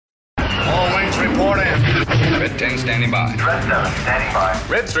report in. Red 10 standing by. Red 7 standing by.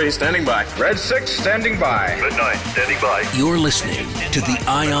 Red 3 standing by. Red 6 standing by. Red 9 standing by. You're listening to the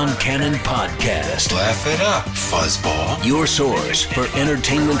Ion Cannon Podcast. Laugh it up, fuzzball. Your source for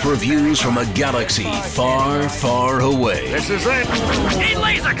entertainment reviews from a galaxy far, far away. This is it. Need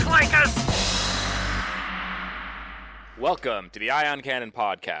laser clankers! Welcome to the Ion Cannon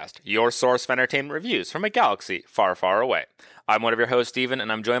Podcast, your source for entertainment reviews from a galaxy far, far away. I'm one of your hosts, Steven,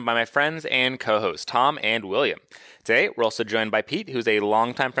 and I'm joined by my friends and co-hosts, Tom and William. Today, we're also joined by Pete, who's a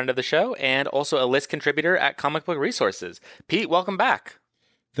longtime friend of the show and also a list contributor at Comic Book Resources. Pete, welcome back.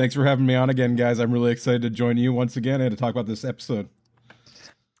 Thanks for having me on again, guys. I'm really excited to join you once again and to talk about this episode.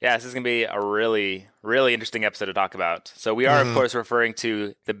 Yeah, this is going to be a really, really interesting episode to talk about. So we are, of course, referring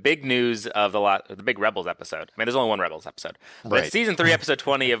to the big news of the big Rebels episode. I mean, there's only one Rebels episode. But it's Season 3, Episode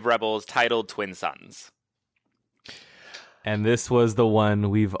 20 of Rebels, titled Twin Suns. And this was the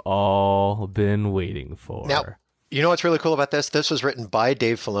one we've all been waiting for. Now, you know what's really cool about this? This was written by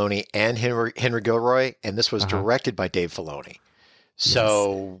Dave Filoni and Henry Gilroy, and this was directed by Dave Filoni.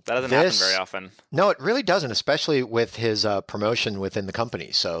 So that doesn't happen very often. No, it really doesn't, especially with his promotion within the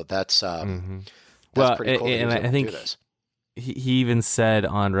company. So that's pretty cool. And I think he even said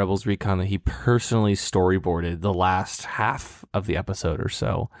on Rebels Recon that he personally storyboarded the last half of the episode or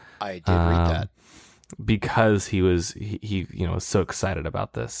so. I did read that because he was so excited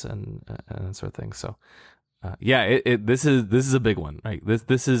about this and that sort of thing. So this is a big one, right?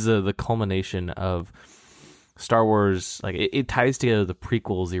 This is the culmination of Star Wars. Like it ties together the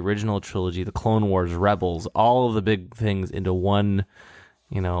prequels, the original trilogy, the Clone Wars, Rebels, all of the big things into one,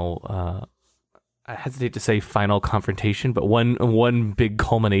 I hesitate to say final confrontation, but one big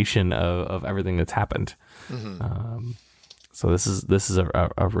culmination of everything that's happened. So this is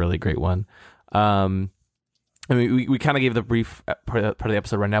a really great one. I mean, we kind of gave the brief part of the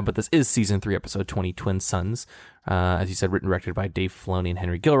episode right now, but this is Season 3, Episode 20, Twin Suns. As you said, written and directed by Dave Filoni and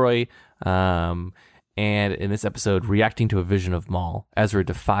Henry Gilroy. And in this episode, reacting to a vision of Maul, Ezra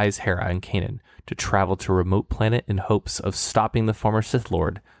defies Hera and Kanan to travel to a remote planet in hopes of stopping the former Sith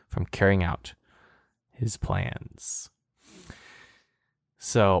Lord from carrying out his plans.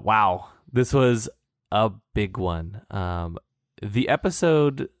 So, wow, this was a big one. The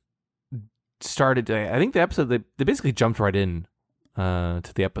episode started, I think the episode, they basically jumped right in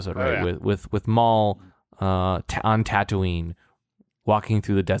to the episode, right? With Maul on Tatooine, walking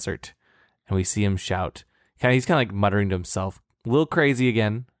through the desert. And we see him shout. He's kind of like muttering to himself, a little crazy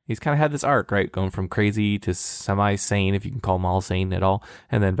again. He's kind of had this arc, right? Going from crazy to semi-sane, if you can call Maul sane at all,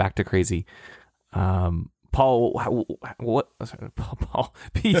 and then back to crazy. Paul,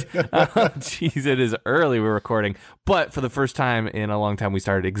 Pete, jeez, it is early, we're recording. But for the first time in a long time, we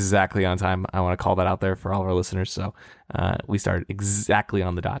started exactly on time. I want to call that out there for all of our listeners. So we started exactly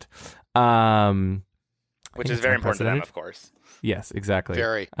on the dot. Which is very important to them, of course. Yes, exactly.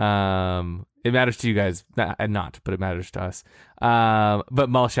 Very. It matters to you guys, but it matters to us. But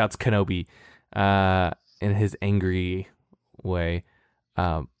Maul shouts Kenobi in his angry way.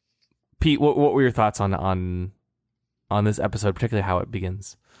 Pete, what were your thoughts on this episode, particularly how it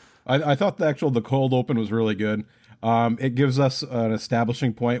begins? I thought the cold open was really good. It gives us an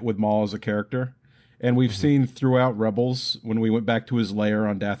establishing point with Maul as a character. And we've seen throughout Rebels, when we went back to his lair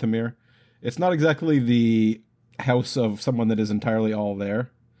on Dathomir, it's not exactly the house of someone that is entirely all there.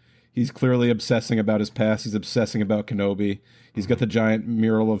 He's clearly obsessing about his past. He's obsessing about Kenobi. He's got the giant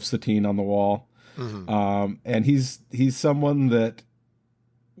mural of Satine on the wall. And he's someone that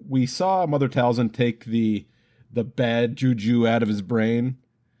we saw Mother Talzin take the bad juju out of his brain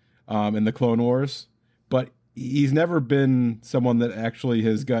in the Clone Wars, but he's never been someone that actually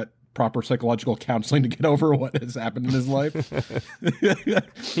has got proper psychological counseling to get over what has happened in his life.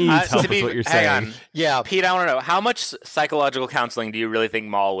 He needs help with what you're saying. Hang on. Yeah. Pete, I want to know, how much psychological counseling do you really think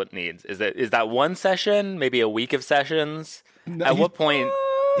Maul needs? Is that one session, maybe a week of sessions? At what point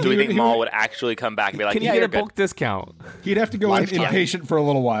do we think Maul would actually come back and be like, can you get a bulk discount? He'd have to go inpatient for a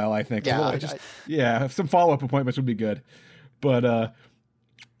little while, I think. Some follow-up appointments would be good. But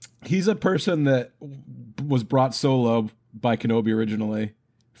he's a person that was brought solo by Kenobi originally,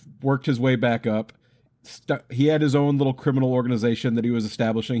 worked his way back up. He had his own little criminal organization that he was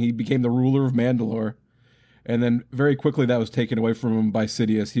establishing. He became the ruler of Mandalore. And then very quickly that was taken away from him by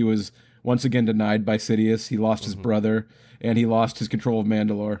Sidious. He was once again denied by Sidious. He lost his brother, and he lost his control of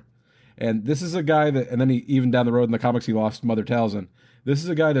Mandalore. And this is a guy that, and then even down the road in the comics, he lost Mother Talzin. This is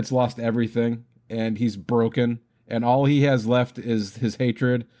a guy that's lost everything, and he's broken. And all he has left is his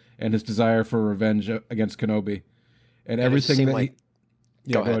hatred and his desire for revenge against Kenobi. And everything that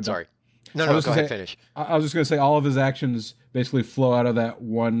Go ahead, sorry. No, go ahead, finish. I was just going to say all of his actions basically flow out of that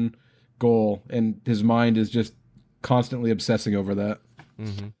one goal, and his mind is just constantly obsessing over that.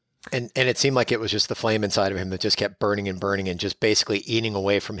 Mm-hmm. And it seemed like it was just the flame inside of him that just kept burning and burning and just basically eating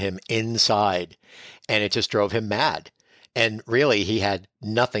away from him inside. And it just drove him mad. And really, he had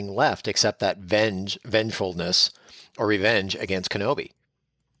nothing left except that vengefulness or revenge against Kenobi.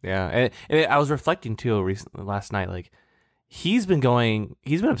 Yeah, and I was reflecting too recently last night. Like he's been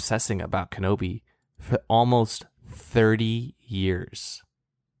obsessing about Kenobi for almost 30 years,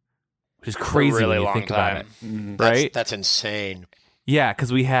 which is crazy really when you long think time. about it, right? That's insane. Yeah,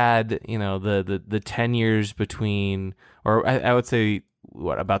 because we had the 10 years between, or I would say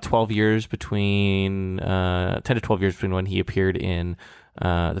about 12 years between 10 to 12 years between when he appeared in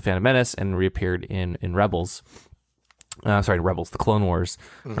the Phantom Menace and reappeared in Rebels. Rebels, the Clone Wars,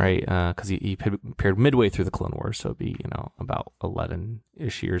 right? Because he appeared midway through the Clone Wars, so it'd be about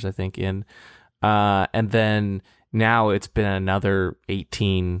 11-ish years, I think, in. And then now it's been another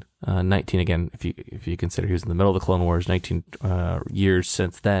 18, 19 again, if you consider he was in the middle of the Clone Wars, 19 years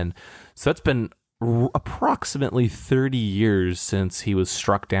since then. So that's been approximately 30 years since he was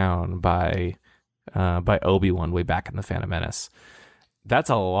struck down by Obi-Wan way back in the Phantom Menace.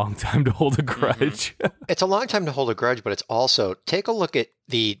 That's a long time to hold a grudge. It's a long time to hold a grudge, but it's also, take a look at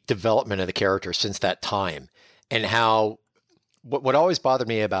the development of the character since that time and how, what always bothered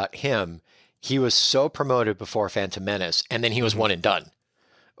me about him, he was so promoted before Phantom Menace, and then he was one and done.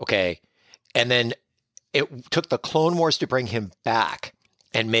 Okay? And then it took the Clone Wars to bring him back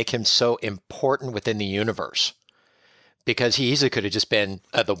and make him so important within the universe. Because he easily could have just been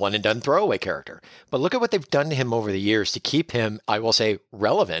the one and done throwaway character. But look at what they've done to him over the years to keep him, I will say,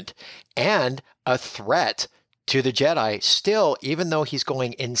 relevant and a threat to the Jedi still, even though he's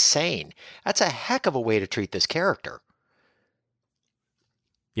going insane. That's a heck of a way to treat this character.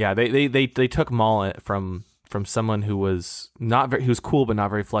 Yeah, they took Maul from someone who was who was cool but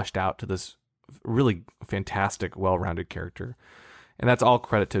not very fleshed out to this really fantastic, well-rounded character. And that's all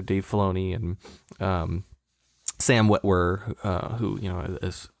credit to Dave Filoni and Sam Witwer, who,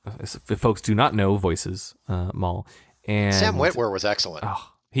 as if folks do not know, voices Maul. And Sam Witwer was excellent.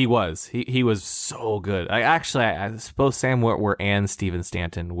 Oh, he was. He was so good. I suppose Sam Witwer and Steven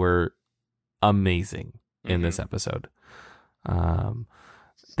Stanton were amazing in this episode.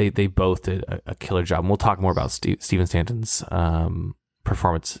 They both did a killer job. And we'll talk more about Steven Stanton's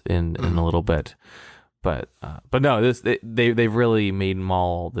performance in a little bit. But no, they've really made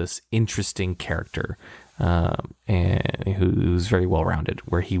Maul this interesting character. And who's very well rounded,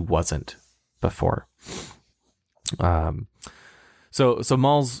 where he wasn't before. So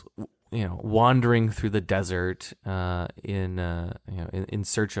Maul's wandering through the desert in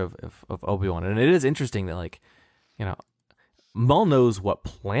search of Obi-Wan, and it is interesting that Maul knows what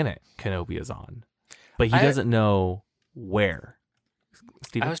planet Kenobi is on, but he doesn't know where.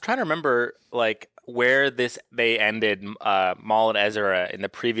 Steven? I was trying to remember where they ended Maul and Ezra in the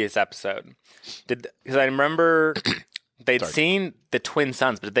previous episode. Because I remember they'd seen the twin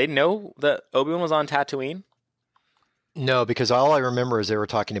suns, but did they know that Obi-Wan was on Tatooine? No, because all I remember is they were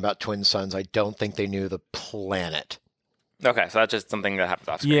talking about twin suns. I don't think they knew the planet. Okay, so that's just something that happens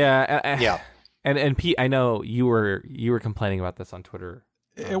off screen. Yeah, yeah. And Pete, I know you were complaining about this on Twitter.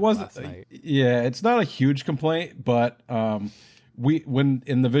 It wasn't. Yeah, it's not a huge complaint, but when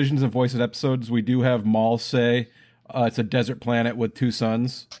in the Visions and Voices episodes, we do have Maul say it's a desert planet with two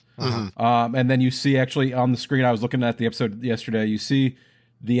suns. And then you see actually on the screen, I was looking at the episode yesterday, you see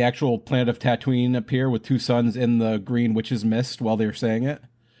the actual planet of Tatooine appear with two suns in the green witch's mist while they were saying it.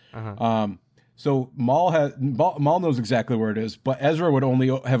 So Maul knows exactly where it is, but Ezra would only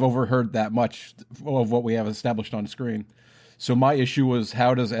have overheard that much of what we have established on screen. So my issue was,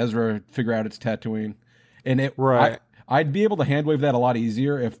 how does Ezra figure out it's Tatooine? And I'd be able to handwave that a lot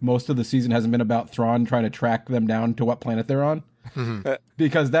easier if most of the season hasn't been about Thrawn trying to track them down to what planet they're on.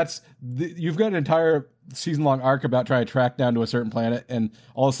 Because you've got an entire season-long arc about trying to track down to a certain planet, and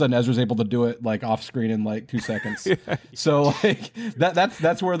all of a sudden Ezra's able to do it off screen in 2 seconds. So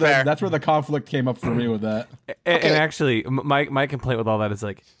that's where the conflict came up for me with that. And actually, my complaint with all that is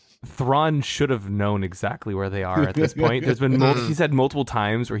Thrawn should have known exactly where they are at this point. There's been he said multiple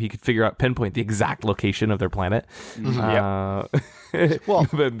times where he could pinpoint the exact location of their planet. Well,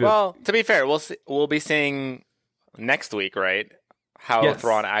 to be fair, we'll be seeing next week, right? How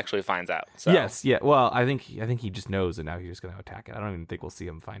Thrawn actually finds out. So. Yes, yeah. Well, I think he just knows, and now he's just going to attack it. I don't even think we'll see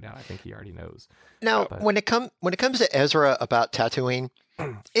him find out. I think he already knows. Now, when it comes to Ezra about Tatooine,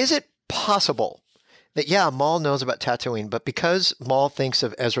 is it possible that Maul knows about Tatooine, but because Maul thinks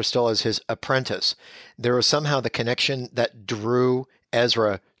of Ezra still as his apprentice, there was somehow the connection that drew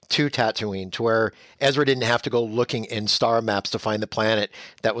Ezra to Tatooine, to where Ezra didn't have to go looking in star maps to find the planet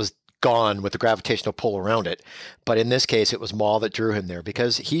that was gone with the gravitational pull around it. But in this case, it was Maul that drew him there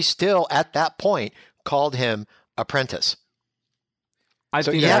because he still, at that point, called him apprentice.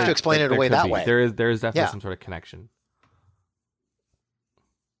 So you have to explain it away that way. There is definitely some sort of connection.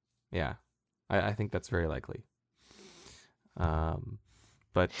 Yeah, I think that's very likely.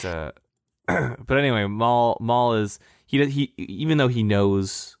 But anyway, Maul is he even though he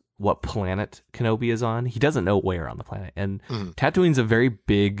knows what planet Kenobi is on, he doesn't know where on the planet. And Tatooine's a very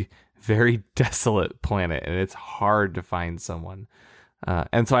big, very desolate planet, and it's hard to find someone.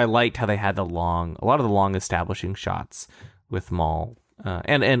 And so I liked how they had a lot of the long establishing shots with Maul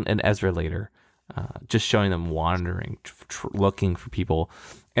and Ezra later, just showing them wandering, looking for people.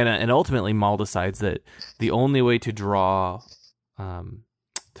 And ultimately, Maul decides that the only way to draw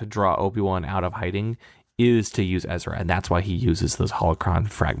Obi-Wan out of hiding is to use Ezra, and that's why he uses those holocron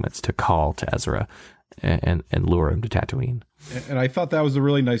fragments to call to Ezra and lure him to Tatooine. And I thought that was a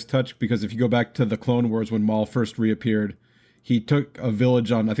really nice touch, because if you go back to the Clone Wars when Maul first reappeared, he took a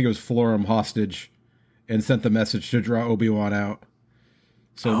village on, I think it was Florum, hostage, and sent the message to draw Obi-Wan out.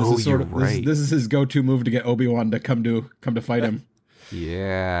 So this is this is his go-to move to get Obi-Wan to come to fight him.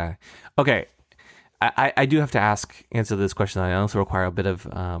 Yeah. Okay. I do have to answer this question. I also require a bit of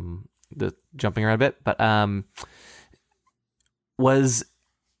the jumping around a bit, but was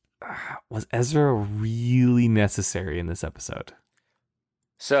Ezra really necessary in this episode?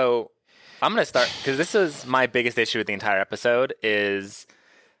 So I'm going to start, because this is my biggest issue with the entire episode, is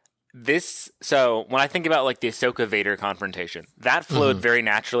this. So when I think about like the Ahsoka Vader confrontation, that flowed very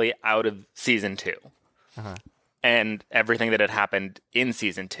naturally out of season 2 and everything that had happened in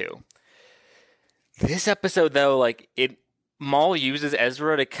season 2. This episode, though, like Maul uses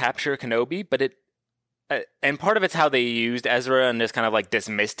Ezra to capture Kenobi, but and part of it's how they used Ezra and just kind of like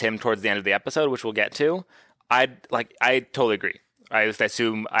dismissed him towards the end of the episode, which we'll get to. I totally agree. I just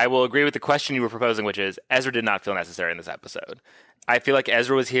assume I will agree with the question you were proposing, which is Ezra did not feel necessary in this episode. I feel like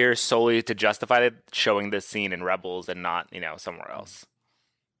Ezra was here solely to justify showing this scene in Rebels and not, somewhere else.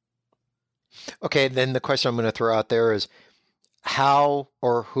 Okay, then the question I'm going to throw out there is, how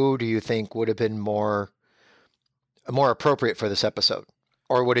or who do you think would have been more appropriate for this episode?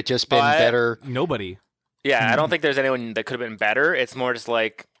 Or would it just been better? Nobody. Yeah, I don't think there's anyone that could have been better. It's more just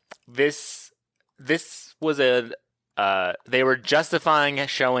like this was they were justifying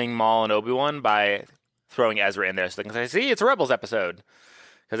showing Maul and Obi-Wan by throwing Ezra in there. So they can say, see, it's a Rebels episode.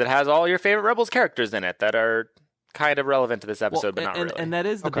 Because it has all your favorite Rebels characters in it that are kind of relevant to this episode, but not really. And that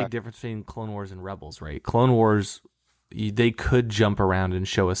is the big difference between Clone Wars and Rebels, right? Clone Wars, they could jump around and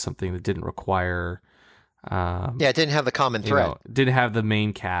show us something that didn't require... it didn't have the common thread. Didn't have the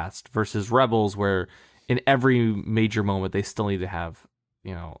main cast, versus Rebels, where in every major moment they still need to have,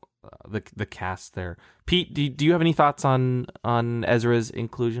 the cast there. Pete, do you have any thoughts on Ezra's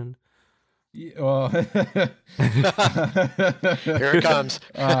inclusion? Yeah, Here it comes.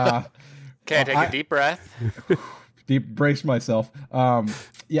 Okay, take a deep breath. Brace myself.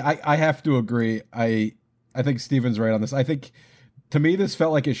 I have to agree. I think Steven's right on this. I think, to me, this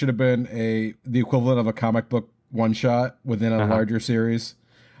felt like it should have been the equivalent of a comic book one-shot within a larger series,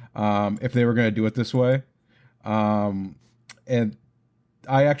 if they were going to do it this way. And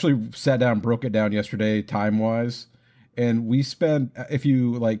I actually sat down and broke it down yesterday time-wise, and we spent, if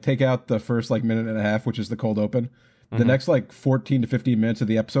you take out the first minute and a half, which is the cold open, the next 14 to 15 minutes of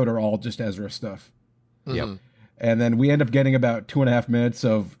the episode are all just Ezra stuff. Yep. And then we end up getting about 2.5 minutes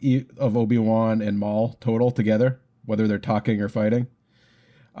of Obi-Wan and Maul total together, whether they're talking or fighting.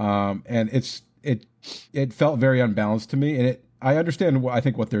 And it felt very unbalanced to me. And I understand I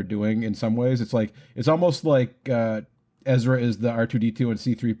think what they're doing in some ways. It's almost like Ezra is the R2-D2 and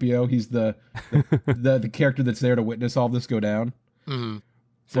C-3PO. He's the character that's there to witness all this go down. Mm-hmm.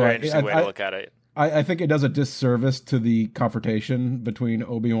 It's a very interesting way to look at it. I think it does a disservice to the confrontation between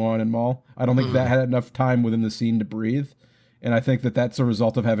Obi-Wan and Maul. I don't think that had enough time within the scene to breathe. And I think that's a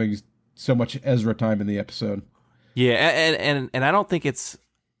result of having so much Ezra time in the episode. Yeah, and I don't think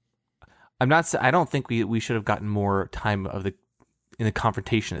I don't think we should have gotten more time in the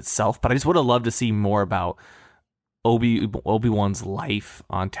confrontation itself, but I just would have loved to see more about Obi-Wan's life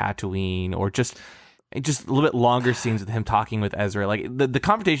on Tatooine, or just a little bit longer scenes with him talking with Ezra. The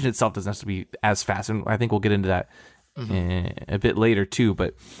confrontation itself doesn't have to be as fast, and I think we'll get into that a bit later too.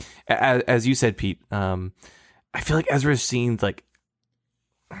 But as you said, Pete, I feel like Ezra's scenes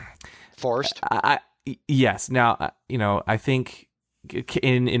forced. Yes. Now, I think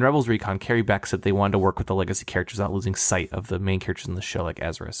in Rebels Recon, Carrie Beck said they wanted to work with the legacy characters without losing sight of the main characters in the show, like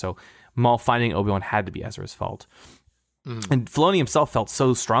Ezra. So Maul finding Obi-Wan had to be Ezra's fault. And Filoni himself felt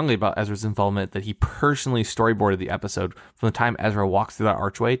so strongly about Ezra's involvement that he personally storyboarded the episode from the time Ezra walks through that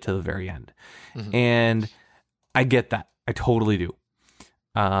archway to the very end. And I get that. I totally do.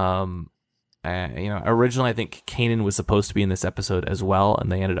 Originally I think Kanan was supposed to be in this episode as well,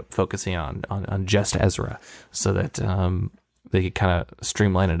 and they ended up focusing on just Ezra so that they could kind of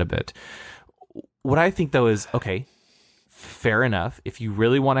streamline it a bit. What I think though is, okay, fair enough. If you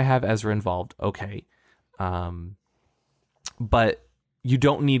really want to have Ezra involved, okay. But you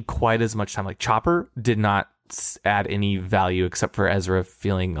don't need quite as much time. Like Chopper did not add any value except for Ezra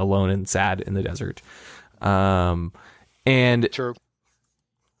feeling alone and sad in the desert. And True.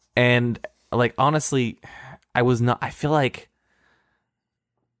 And like, honestly, I feel like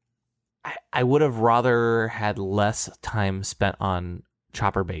I would have rather had less time spent on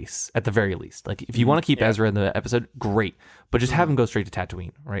Chopper base at the very least. Like if you want to keep Ezra in the episode, great, but just have him go straight to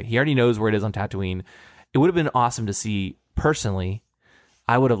Tatooine, right? He already knows where it is on Tatooine. It would have been awesome to see, personally,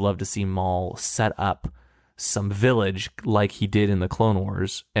 I would have loved to see Maul set up some village like he did in the Clone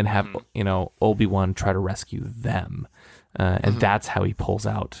Wars and have, Obi-Wan try to rescue them. And that's how he pulls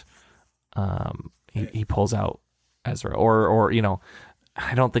out, he pulls out Ezra, or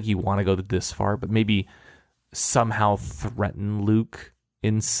I don't think you want to go this far, but maybe somehow threaten Luke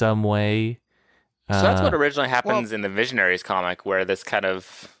in some way. So that's what originally happens in the Visionaries comic, where this kind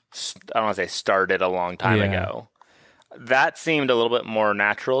of, I don't want to say started a long time ago. That seemed a little bit more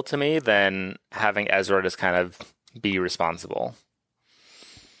natural to me than having Ezra just kind of be responsible.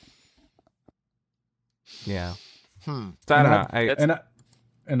 Yeah. So I don't know.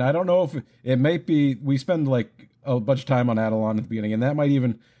 And I don't know if it might be, we spend like a bunch of time on Atollon at the beginning, and that might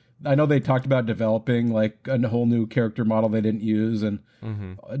even, I know they talked about developing like a whole new character model they didn't use and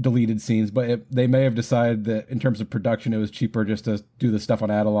deleted scenes, but they may have decided that in terms of production, it was cheaper just to do the stuff on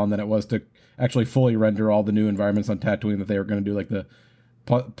Atollon than it was to actually fully render all the new environments on Tatooine that they were going to do, like the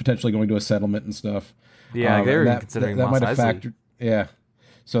potentially going to a settlement and stuff. Yeah, they were considering that Mos might have Eisley. factored. Yeah,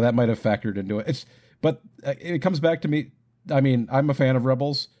 so that might have factored into it. But it comes back to me. I mean, I'm a fan of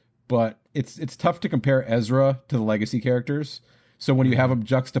Rebels, but it's tough to compare Ezra to the legacy characters. So when you have them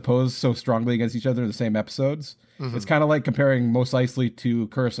juxtaposed so strongly against each other in the same episodes, it's kind of like comparing Mos Eisley to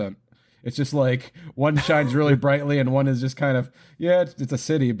Coruscant. It's just like one shines really brightly and one is just kind of, it's a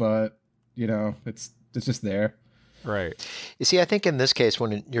city, but it's just there. Right. You see, I think in this case,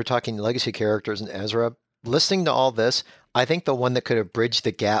 when you're talking legacy characters and Ezra, listening to all this, I think the one that could have bridged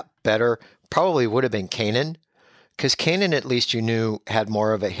the gap better probably would have been Kanan. Because Kanan, at least you knew, had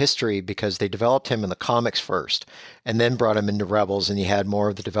more of a history because they developed him in the comics first and then brought him into Rebels, and he had more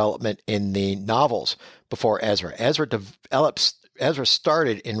of the development in the novels before Ezra. Ezra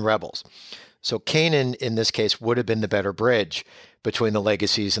started in Rebels. So Kanan, in this case, would have been the better bridge between the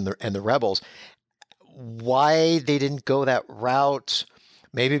legacies and the Rebels. Why they didn't go that route?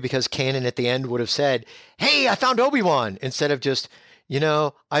 Maybe because Kanan at the end would have said, "Hey, I found Obi-Wan," instead of just,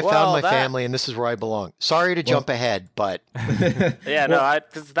 I found my family and this is where I belong. Sorry to jump ahead, but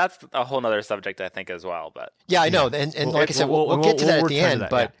because that's a whole nother subject, I think, as well. But yeah, I know, and like I said, we'll get to that at the end.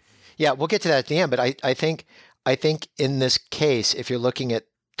 But we'll get to that at the end. But I think in this case, if you're looking at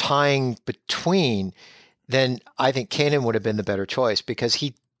tying between, then I think Kanan would have been the better choice because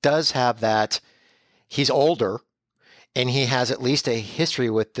he does have that. He's older. And he has at least a history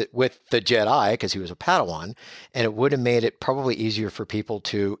with the Jedi because he was a Padawan, and it would have made it probably easier for people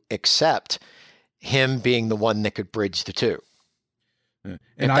to accept him being the one that could bridge the two. And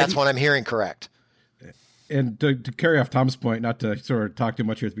that's what I'm hearing correct. And to carry off Tom's point, not to sort of talk too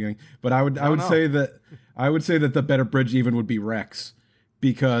much here at the beginning, but I would say that the better bridge even would be Rex,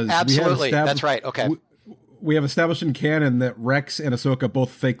 because absolutely that's right. Okay, we have established in canon that Rex and Ahsoka both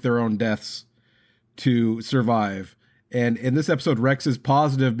fake their own deaths to survive. And in this episode, Rex is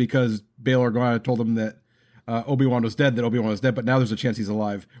positive because Bail Organa told him that Obi-Wan was dead, but now there's a chance he's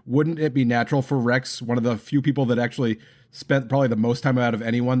alive. Wouldn't it be natural for Rex, one of the few people that actually spent probably the most time out of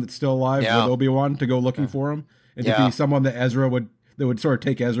anyone that's still alive with Obi-Wan, to go looking for him? And to be someone that would sort of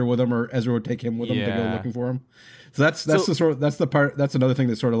take Ezra with him, or Ezra would take him with him to go looking for him? So that's another thing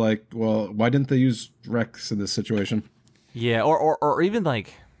that's sort of like, well, why didn't they use Rex in this situation? Yeah, or even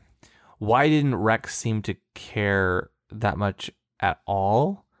like, why didn't Rex seem to care that much at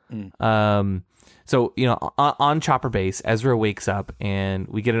all? So on Chopper Base, Ezra wakes up and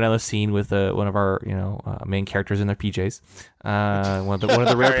we get another scene with one of our main characters in their PJs, one of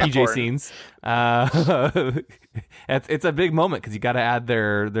the rare PJ scenes. It's a big moment because you got to add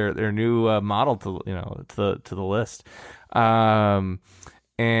their new model to the list. And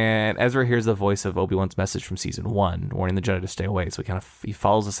Ezra hears the voice of Obi-Wan's message from season 1, warning the Jedi to stay away. So he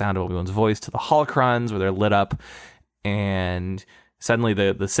follows the sound of Obi-Wan's voice to the holocrons where they're lit up. and suddenly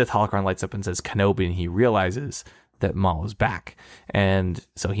the Sith holocron lights up and says Kenobi, and he realizes that Maul is back, and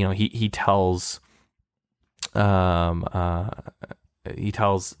so he tells Kanan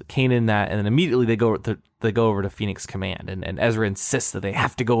that, and then immediately they go over to Phoenix Command, and Ezra insists that they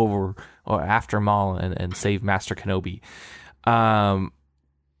have to go over or after Maul and save Master Kenobi,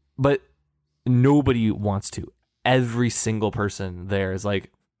 but nobody wants to. Every single person there is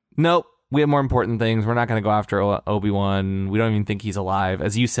like, nope, we have more important things. We're not going to go after Obi-Wan. We don't even think he's alive.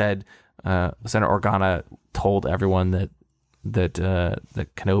 As you said, Senator Organa told everyone that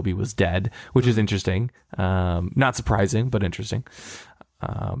Kenobi was dead, which is interesting. Not surprising, but interesting.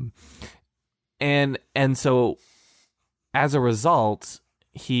 And so as a result,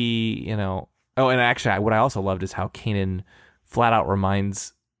 he, and actually what I also loved is how Kanan flat out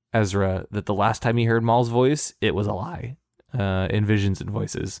reminds Ezra that the last time he heard Maul's voice, it was a lie, in visions and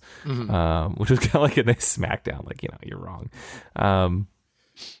voices, which was kind of like a nice smackdown, like, you're wrong.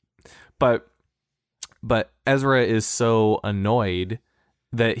 But Ezra is so annoyed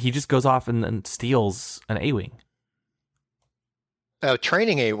that he just goes off and steals an A-Wing. Oh,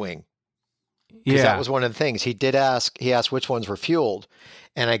 training A-Wing. Yeah, that was one of the things he did ask. He asked which ones were fueled,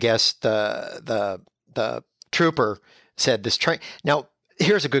 and I guess the trooper said this train. Now,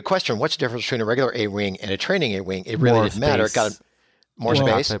 here's a good question: what's the difference between a regular A-Wing and a training A-Wing? It really didn't matter. It got more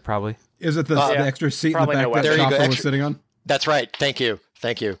space. Probably. Is it the extra seat in the back that Chopper was sitting on? That's right. Thank you.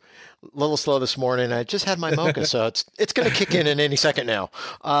 A little slow this morning. I just had my mocha, so it's going to kick in any second now.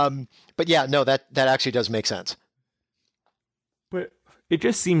 But yeah, no, that actually does make sense. But it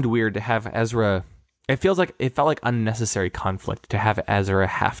just seemed weird to have Ezra. It felt like unnecessary conflict to have Ezra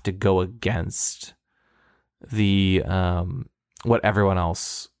have to go against the what everyone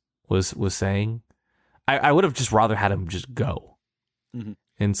else was saying. I would have just rather had him just go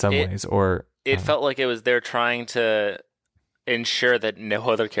in some ways, or it felt like it was there trying to ensure that no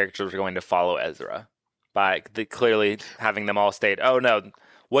other characters were going to follow Ezra by clearly having them all state, "Oh no,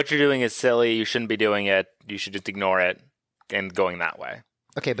 what you're doing is silly. You shouldn't be doing it. You should just ignore it," and going that way.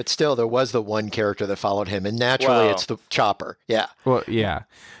 Okay, but still, there was the one character that followed him, and naturally, it's the Chopper. Yeah. Well, yeah,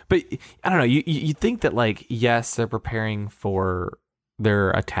 but I don't know. You think that, like, yes, they're preparing for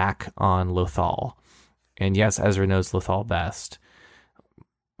their attack on Lothal, and yes, Ezra knows Lothal best.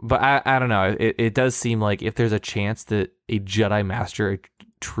 But I don't know. It does seem like if there's a chance that a Jedi Master, a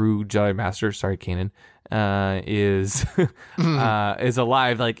true Jedi Master, sorry, Kanan, is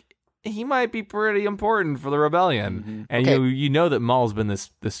alive, like, he might be pretty important for the rebellion. And you know that Maul's been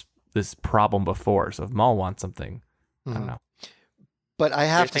this problem before. So if Maul wants something, I don't know. But I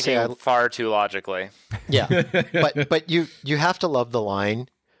have to say, far too logically. Yeah, but you have to love the line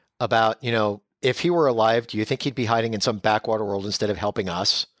about, if he were alive, do you think he'd be hiding in some backwater world instead of helping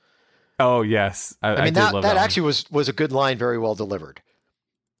us? Oh yes, I mean that love that actually was a good line, very well delivered.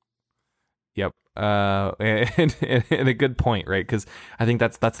 Yep, and a good point, right? Because I think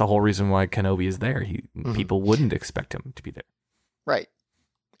that's the whole reason why Kenobi is there. People wouldn't expect him to be there, right?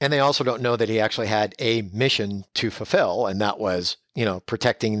 And they also don't know that he actually had a mission to fulfill, and that was,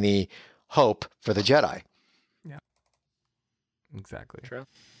 protecting the hope for the Jedi. Yeah, exactly. True.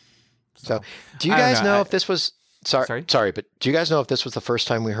 So, do you guys know if this was? Sorry, but do you guys know if this was the first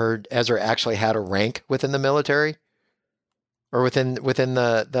time we heard Ezra actually had a rank within the military, or within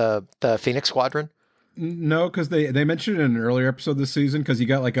the Phoenix Squadron? No, because they mentioned it in an earlier episode this season, because he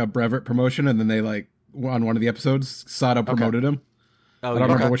got like a brevet promotion, and then they on one of the episodes, Sada promoted him. Oh, I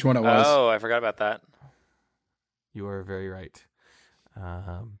don't remember which one it was. Oh, I forgot about that. You are very right.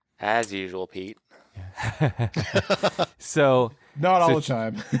 As usual, Pete. So not all the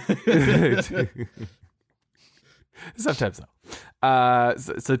time. Sometimes though.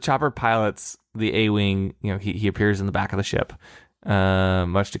 So Chopper pilots the A-Wing. He appears in the back of the ship,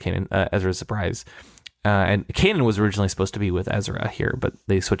 much to Kanan, Ezra's surprise. And Kanan was originally supposed to be with Ezra here, but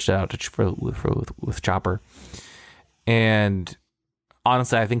they switched it out with Chopper. And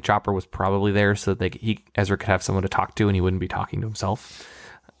honestly, I think Chopper was probably there so that Ezra could have someone to talk to, and he wouldn't be talking to himself.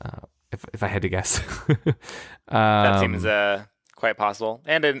 If I had to guess, that seems quite possible,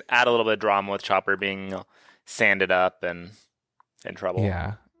 and to add a little bit of drama with Chopper being sanded up and in trouble.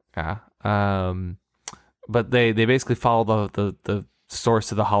 Yeah. But they basically follow the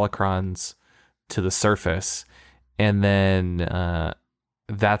source of the holocrons to the surface, and then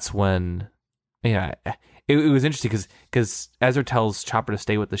that's when it was interesting because Ezra tells Chopper to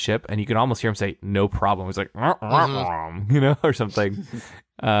stay with the ship, and you can almost hear him say no problem. He's like or something.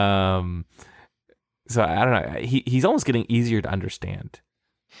 So I don't know. He's almost getting easier to understand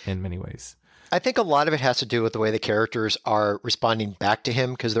in many ways. I think a lot of it has to do with the way the characters are responding back to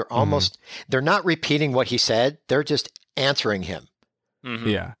him, because they're not repeating what he said. They're just answering him. Mm-hmm.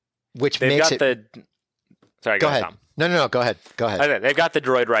 Yeah. Which They've makes got it... Sorry, go ahead. Tom. No, go ahead. Okay, they've got the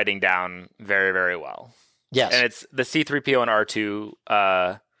droid writing down very, very well. Yes. And it's the C-3PO and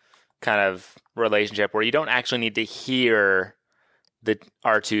R2 kind of relationship where you don't actually need to hear the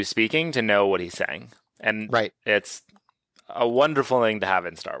R2 speaking to know what he's saying. And it's a wonderful thing to have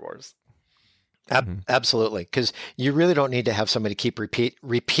in Star Wars. Absolutely, because you really don't need to have somebody keep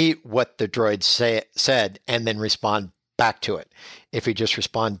repeat what the droid said and then respond back to it. If you just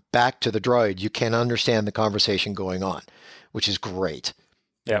respond back to the droid, you can understand the conversation going on, which is great.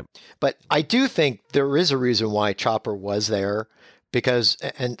 Yeah. But I do think there is a reason why Chopper was there, because,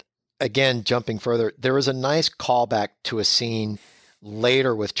 and again, jumping further, there was a nice callback to a scene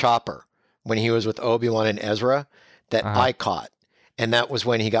later with Chopper when he was with Obi-Wan and Ezra that I caught. And that was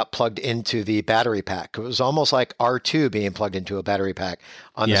when he got plugged into the battery pack. It was almost like R2 being plugged into a battery pack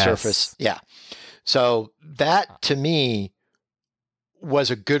on the surface. Yeah. So that, to me, was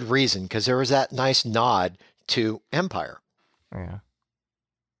a good reason, because there was that nice nod to Empire. Yeah.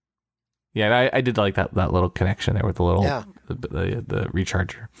 Yeah, I did like that little connection there with the little the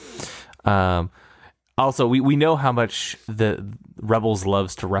recharger. Also, we know how much the Rebels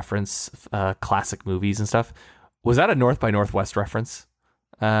loves to reference classic movies and stuff. Was that a North by Northwest reference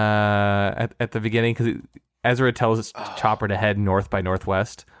at the beginning? Because Ezra tells Chopper to head north by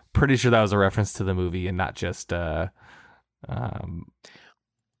northwest. Pretty sure that was a reference to the movie and not just. I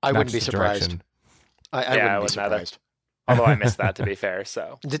wouldn't be surprised. I wouldn't be surprised. Although I missed that, to be fair.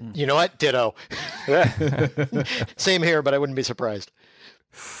 So you know what? Ditto. Same here, but I wouldn't be surprised.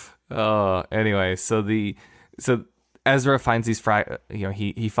 Anyway, so Ezra finds these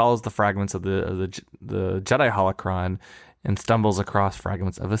he follows the fragments of the Jedi holocron and stumbles across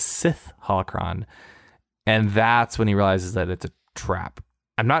fragments of a Sith holocron, and that's when he realizes that it's a trap.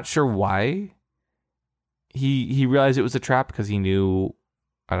 I'm not sure why he realized it was a trap, because he knew.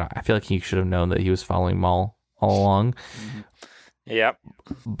 I feel like he should have known that he was following Maul all along. Yep.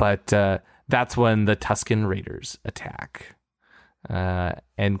 But that's when the Tusken Raiders attack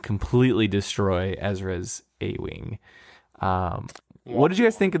and completely destroy Ezra's A-Wing. What did you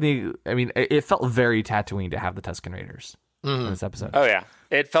guys think of the... I mean, it felt very Tatooine to have the Tusken Raiders in this episode. Oh, yeah.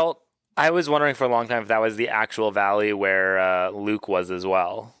 It felt... I was wondering for a long time if that was the actual valley where Luke was as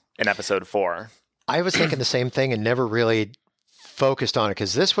well in episode 4. I was thinking the same thing and never really focused on it,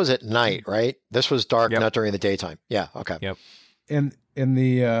 because this was at night, right? This was dark, not during the daytime. Yeah, okay. Yep. And in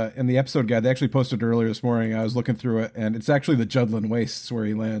the episode guide, they actually posted earlier this morning. I was looking through it, and it's actually the Judlin Wastes where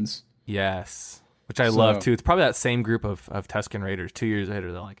he lands. Yes, which I love too. It's probably that same group of Tusken Raiders. 2 years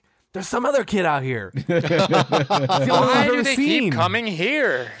later, they're like, "There's some other kid out here." Why do they keep coming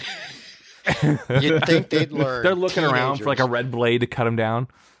here? You'd think they'd learn. They're looking around for like a red blade to cut them down.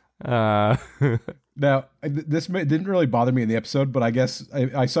 Now, this didn't really bother me in the episode, but I guess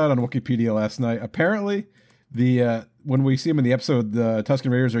I saw it on Wikipedia last night. Apparently, when we see them in the episode, the Tusken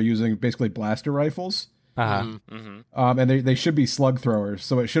Raiders are using basically blaster rifles. And they should be slug throwers,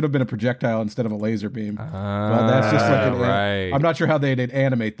 so it should have been a projectile instead of a laser beam. But that's just like right. I'm not sure how they'd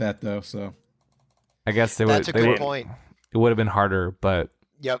animate that though. So I guess that's a good point. It would have been harder, but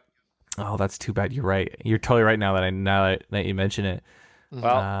yep. Oh, that's too bad. You're right. You're totally right now that you mention it.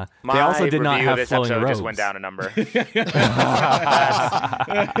 Well, they also did not have this flowing episode robes. just went down a number.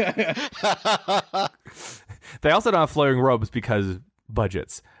 They also don't have flowing robes because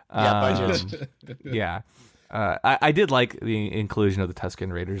budgets. Budgets. Yeah. I did like the inclusion of the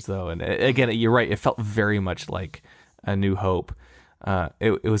Tusken Raiders, though. And again, you're right. It felt very much like A New Hope.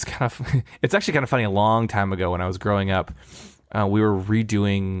 It was kind of... It's actually kind of funny. A long time ago when I was growing up, we were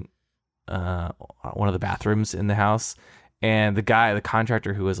redoing one of the bathrooms in the house. And the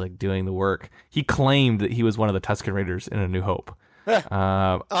contractor who was like doing the work, he claimed that he was one of the Tusken Raiders in A New Hope.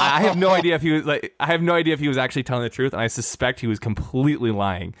 I have no idea if he was actually telling the truth, and I suspect he was completely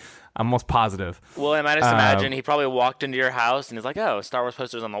lying. I'm almost positive. Well, I might just imagine he probably walked into your house and he's like, "Oh, Star Wars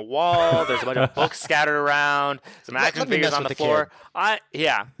posters on the wall. There's a bunch of books scattered around. Some action figures on the floor." I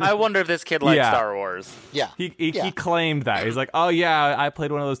wonder if this kid likes Star Wars. Yeah, he claimed that. He's like, "Oh yeah, I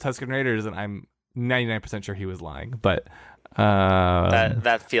played one of those Tusken Raiders," and I'm 99% sure he was lying. But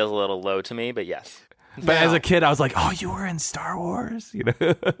that feels a little low to me. But yes. But as a kid, I was like, "Oh, you were in Star Wars." You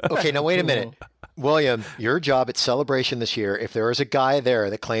know? Okay, now wait a minute. William, your job at Celebration this year, if there is a guy there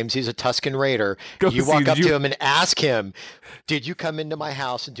that claims he's a Tusken Raider, you walk up to him and ask him, "Did you come into my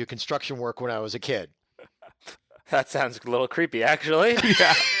house and do construction work when I was a kid?" That sounds a little creepy, actually.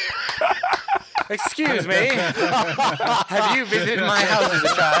 Yeah. Excuse me. Have you visited my house as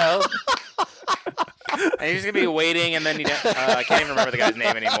a child? And he's gonna be waiting, and then I can't even remember the guy's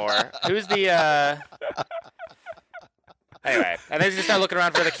name anymore. Who's the? Anyway, and then he's gonna start looking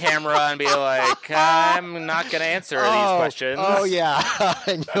around for the camera and be like, "I'm not gonna answer these questions." Oh yeah,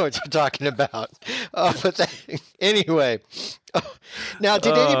 I know what you're talking about. Anyway, now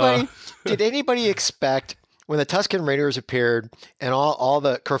did anybody expect when the Tusken Raiders appeared and all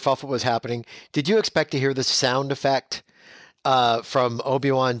the kerfuffle was happening? Did you expect to hear the sound effect from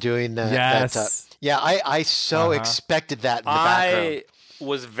Obi-Wan doing that? Yes. Yeah, I expected that in the background. I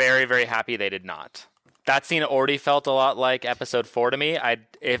was very, very happy they did not. That scene already felt a lot like Episode 4 to me. I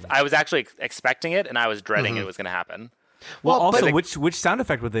was actually expecting it, and I was dreading it was going to happen. Well, also, which sound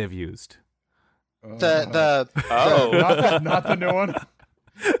effect would they have used? Not the new one.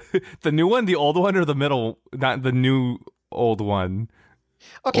 The new one, the old one, or the middle? Not the new old one.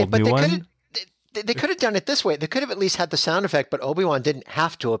 Okay, old but they could have done it this way. They could have at least had the sound effect, but Obi-Wan didn't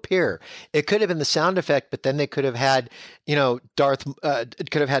have to appear. It could have been the sound effect, but then they could have had, could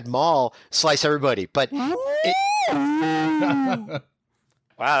have had Maul slice everybody. But wow, that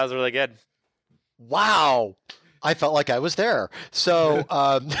was really good. Wow, I felt like I was there. So,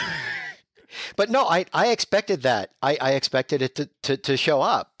 but no, I expected that. I expected it to show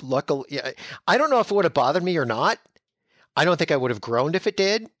up. Luckily, I don't know if it would have bothered me or not. I don't think I would have groaned if it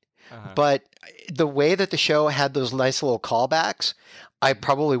did. But the way that the show had those nice little callbacks, I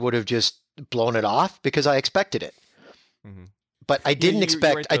probably would have just blown it off because I expected it. Mm-hmm. But I didn't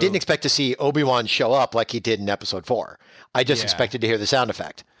I didn't expect to see Obi-Wan show up like he did in Episode 4. I just expected to hear the sound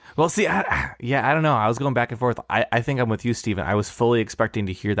effect. Well, see, I don't know. I was going back and forth. I think I'm with you, Steven. I was fully expecting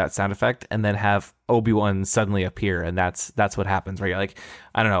to hear that sound effect and then have Obi-Wan suddenly appear, and that's what happens, right? Like,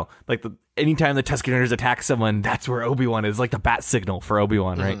 I don't know, like anytime the Tusken Raiders attack someone, that's where Obi-Wan is, like the bat signal for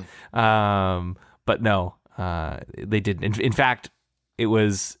Obi-Wan, right? But no, they didn't. In fact, it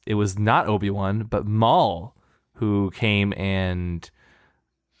was not Obi-Wan, but Maul who came and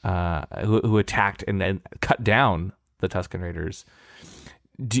who attacked and cut down the Tusken Raiders.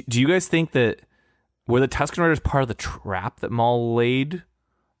 Do you guys think that were the Tusken Raiders part of the trap that Maul laid?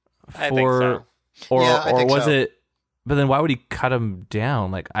 I think so. Or was it? But then why would he cut him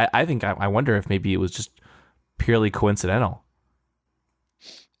down? Like I wonder if maybe it was just purely coincidental.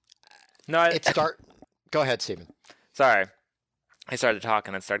 No, Go ahead, Steven. Sorry, I started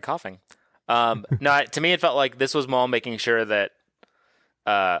talking and started coughing. No, to me it felt like this was Maul making sure that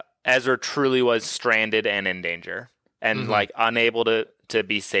Ezra truly was stranded and in danger, and like unable to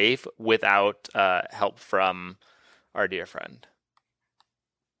be safe without help from our dear friend.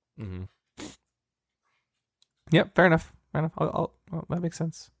 Mm-hmm. Yep, fair enough. Well, that makes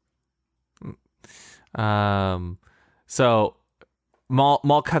sense. So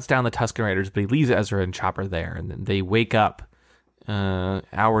Maul cuts down the Tusken Raiders, but he leaves Ezra and Chopper there, and then they wake up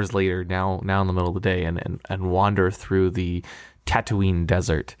hours later, now in the middle of the day, and wander through the Tatooine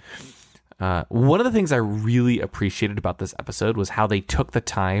desert. One of the things I really appreciated about this episode was how they took the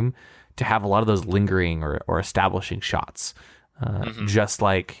time to have a lot of those lingering or establishing shots, just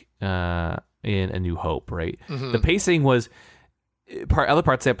like in A New Hope, right? The pacing was other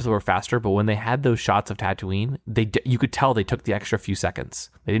parts of the episode were faster, but when they had those shots of Tatooine, you could tell they took the extra few seconds.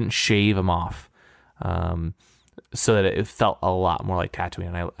 They didn't shave them off, so that it felt a lot more like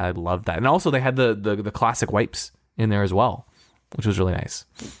Tatooine. And I loved that, and also they had the classic wipes in there as well, which was really nice.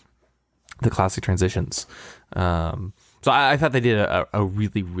 The classic transitions. So I thought they did a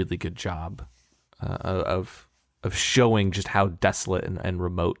really, really good job of showing just how desolate and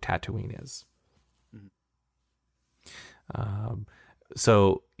remote Tatooine is.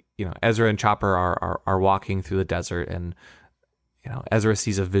 So, Ezra and Chopper are walking through the desert, and, Ezra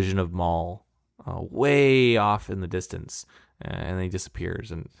sees a vision of Maul way off in the distance, and then he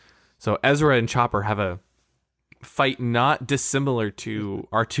disappears. And so Ezra and Chopper have a fight not dissimilar to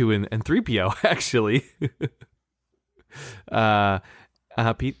R2 and 3PO, actually.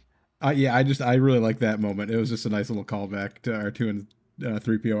 Pete? I really like that moment. It was just a nice little callback to R2 and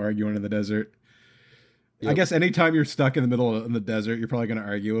 3PO arguing in the desert. Yep. I guess anytime you're stuck in the middle of the desert, you're probably going to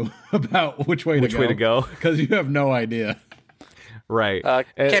argue about which way to go. Because you have no idea. Right.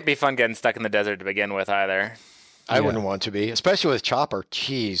 Can't be fun getting stuck in the desert to begin with either. I wouldn't want to be, especially with Chopper.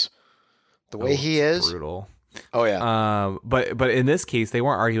 Jeez. The way he is. Brutal. Oh, yeah. But in this case, they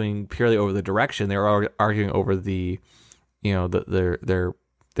weren't arguing purely over the direction. They were arguing over the,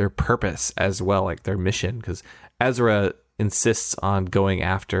 their purpose as well, like their mission. Because Ezra insists on going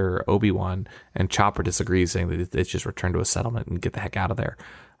after Obi-Wan, and Chopper disagrees, saying that it's just return to a settlement and get the heck out of there.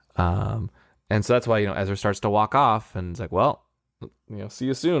 And so that's why, Ezra starts to walk off, and it's like, well, see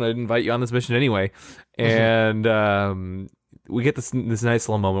you soon. I'd invite you on this mission anyway. And we get this nice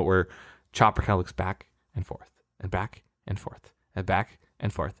little moment where Chopper kind of looks back and forth and back and forth and back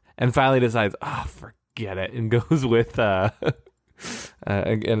and forth, and finally decides, forget it, and goes with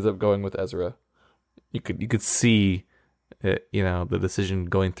ends up going with Ezra. You could see it, the decision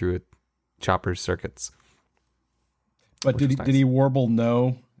going through Chopper's circuits. But did he warble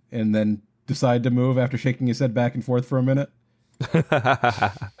no and then decide to move after shaking his head back and forth for a minute?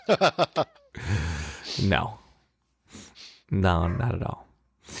 No, not at all.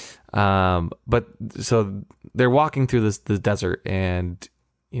 But so they're walking through the desert, and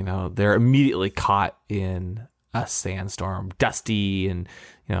they're immediately caught in a sandstorm, dusty, and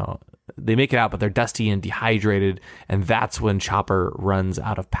they make it out, but they're dusty and dehydrated, and that's when Chopper runs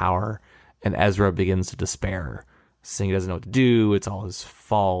out of power, and Ezra begins to despair, saying he doesn't know what to do. It's all his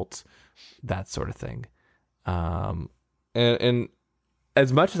fault, that sort of thing. And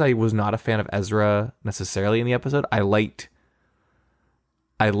as much as I was not a fan of Ezra necessarily in the episode, I liked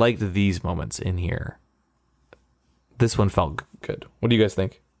these moments in here. This one felt good. What do you guys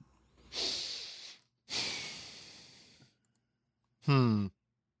think?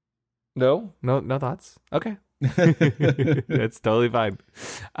 No thoughts? Okay. That's totally fine.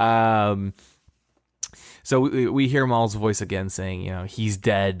 So we hear Maul's voice again saying, he's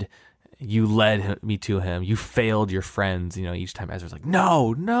dead. You led me to him. You failed your friends. Each time Ezra's like,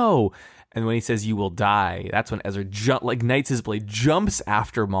 no. And when he says you will die, that's when Ezra ignites his blade, jumps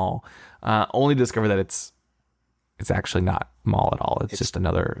after Maul, only to discover that it's actually not Maul at all. It's just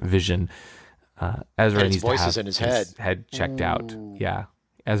another vision. Ezra needs to have in his head checked out. Yeah.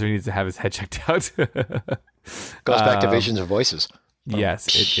 Ezra needs to have his head checked out. Goes back to visions of voices. Yes,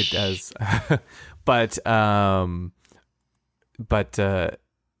 it does. But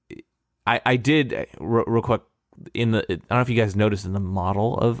I did real quick I don't know if you guys noticed in the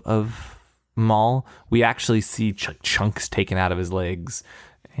model of Maul, we actually see chunks taken out of his legs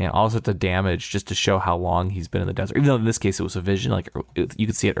and all sorts of damage just to show how long he's been in the desert. Even though in this case it was a vision, you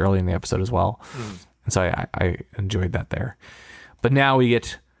could see it early in the episode as well. And so I enjoyed that there. But now we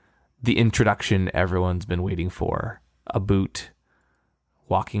get the introduction everyone's been waiting for. A boot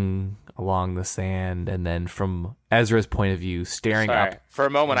walking along the sand, and then from Ezra's point of view, staring up. For a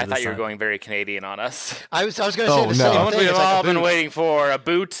moment, I thought you were going very Canadian on us. I was going to say the same thing. We've all been waiting for a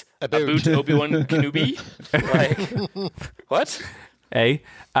boot Obi-Wan Kenobi. What? A?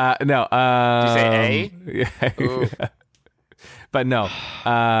 No. Did you say A? Yeah. But no.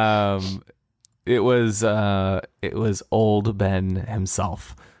 It was old Ben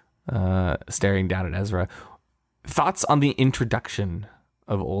himself staring down at Ezra. Thoughts on the introduction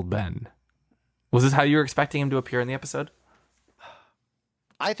of old Ben? Was this how you were expecting him to appear in the episode?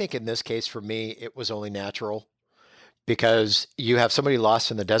 I think in this case, for me, it was only natural because you have somebody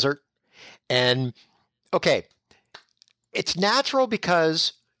lost in the desert. And, okay, it's natural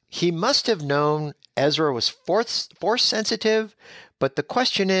because he must have known Ezra was force sensitive. But the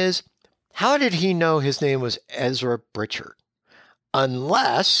question is, how did he know his name was Ezra Bridger?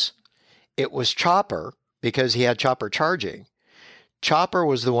 Unless it was Chopper, because he had Chopper charging. Chopper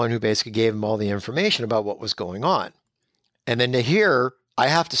was the one who basically gave him all the information about what was going on. And then to hear, I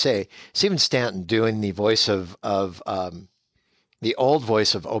have to say, Stephen Stanton doing the voice of the old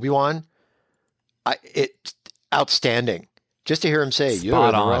voice of Obi-Wan, it's outstanding. Just to hear him say, "You're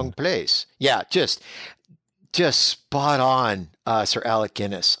in the wrong place." Yeah, just spot on, Sir Alec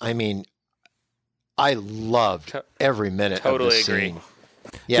Guinness. I mean, I loved every minute of this scene. Totally agree.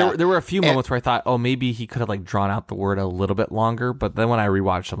 Yeah, there were a few moments where I thought, maybe he could have drawn out the word a little bit longer. But then when I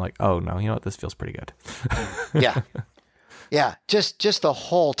rewatched, I'm like, oh no, you know what? This feels pretty good. Yeah. Just the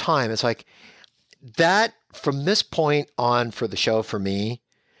whole time, it's like that. From this point on for the show, for me,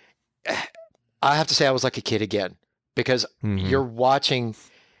 I have to say I was like a kid again because you're watching.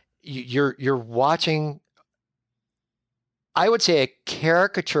 You're watching. I would say a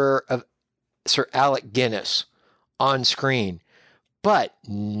caricature of Sir Alec Guinness on screen, but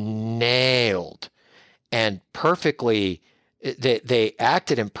nailed and perfectly. They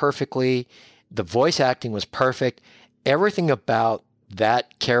acted him perfectly. The voice acting was perfect. Everything about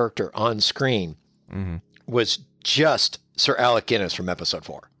that character on screen was just Sir Alec Guinness from episode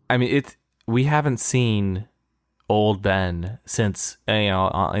 4. I mean, we haven't seen old Ben since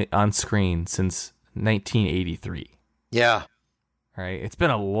on screen since 1983. Yeah. Right. It's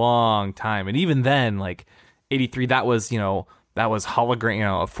been a long time, and even then, 83, that was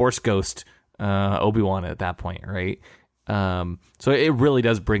hologram, a Force Ghost Obi-Wan at that point, right? So it really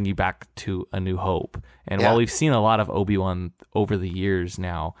does bring you back to A New Hope. And while we've seen a lot of Obi-Wan over the years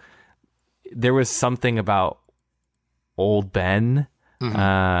now, there was something about old Ben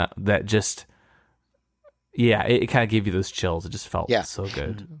that just it kind of gave you those chills. It just felt so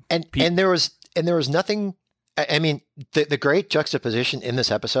good. And there was nothing. I mean, the great juxtaposition in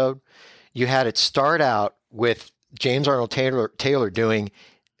this episode, you had it start out with James Arnold Taylor doing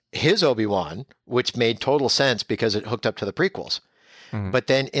his Obi-Wan, which made total sense because it hooked up to the prequels. Mm-hmm. But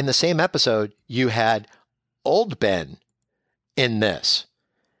then in the same episode, you had old Ben in this.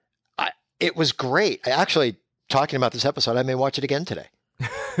 It was great. I actually, talking about this episode, I may watch it again today.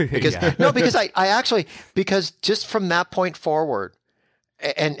 Because because just from that point forward,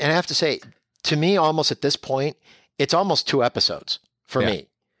 and I have to say, to me, almost at this point, it's almost 2 episodes for me.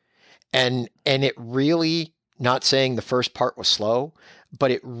 And it really, not saying the first part was slow, but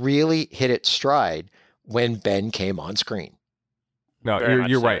it really hit its stride when Ben came on screen. No,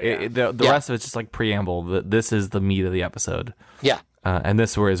 you're right. The rest of it's just like preamble. This is the meat of the episode. Yeah. And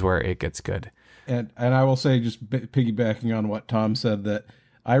this is where it gets good. And I will say, just piggybacking on what Tom said, that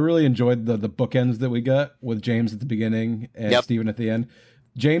I really enjoyed the bookends that we got with James at the beginning and Steven at the end.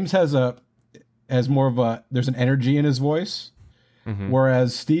 James has more of there's an energy in his voice,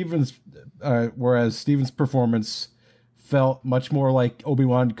 whereas Steven's performance felt much more like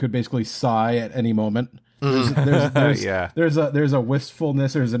Obi-Wan could basically sigh at any moment. There's a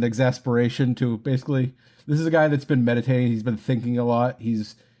wistfulness, there's an exasperation to basically. This is a guy that's been meditating. He's been thinking a lot.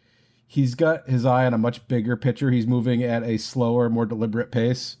 He's got his eye on a much bigger picture. He's moving at a slower, more deliberate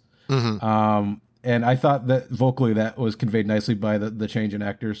pace. And I thought that vocally that was conveyed nicely by the change in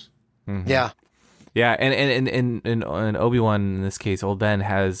actors. Yeah. Yeah, and Obi-Wan in this case, old Ben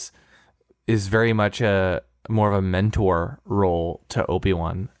is very much more of a mentor role to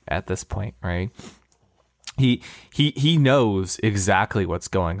Obi-Wan at this point, right? He knows exactly what's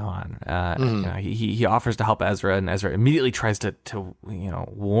going on. He offers to help Ezra, and Ezra immediately tries to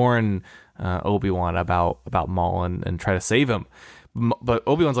warn Obi-Wan about Maul and try to save him. But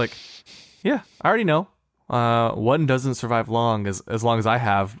Obi-Wan's like, yeah, I already know. One doesn't survive long as long as I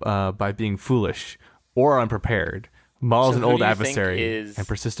have by being foolish or unprepared. Maul's an old adversary and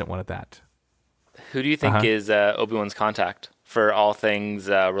persistent one at that. Who do you think is Obi-Wan's contact for all things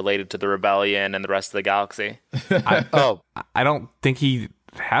related to the rebellion and the rest of the galaxy? I don't think he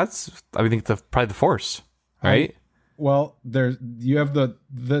has. I think probably the Force, right? Well, there's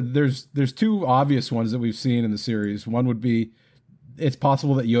 2 obvious ones that we've seen in the series. One would be, it's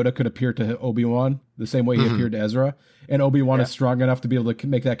possible that Yoda could appear to Obi-Wan the same way he appeared to Ezra, and Obi-Wan is strong enough to be able to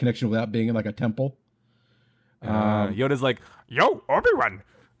make that connection without being in like a temple. Yoda's like, "Yo, Obi-Wan,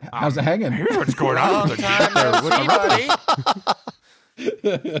 how's it hanging? Here's what's going on with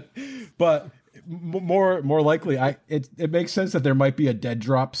the But more likely, it makes sense that there might be a dead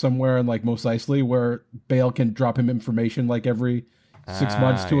drop somewhere in like Mos Eisley where Bail can drop him information like every 6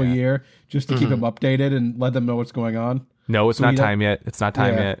 months to a year just to keep him updated and let them know what's going on. No, it's not time yet. It's not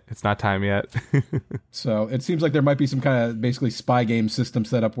time yet. It's not time yet. So it seems like there might be some kind of basically spy game system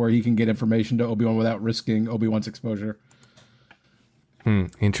set up where he can get information to Obi-Wan without risking Obi-Wan's exposure.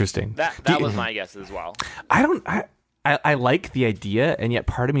 Interesting. That was my guess as well. I like the idea, and yet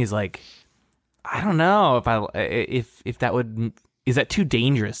part of me is like, I don't know if that would, is that too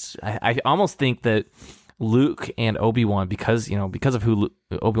dangerous? I almost think that Luke and Obi-Wan, because of who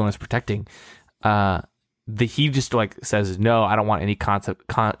Obi-Wan is protecting, he just like says, no, I don't want any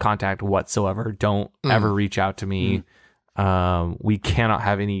contact whatsoever. Don't ever reach out to me. We cannot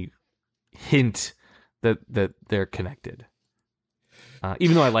have any hint that they're connected.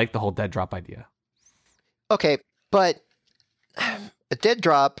 Even though I like the whole dead drop idea. Okay, but a dead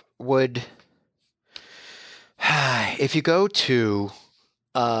drop would, if you go to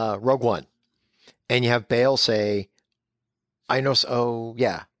Rogue One and you have Bail say, I know,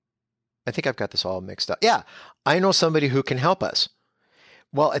 I think I've got this all mixed up. Yeah, I know somebody who can help us.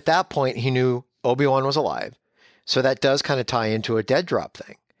 Well, at that point, he knew Obi-Wan was alive. So that does kind of tie into a dead drop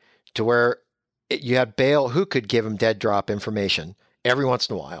thing, to where you had Bail who could give him dead drop information every once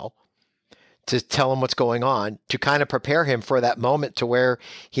in a while to tell him what's going on, to kind of prepare him for that moment to where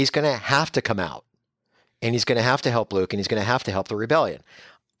he's going to have to come out and he's going to have to help Luke and he's going to have to help the rebellion.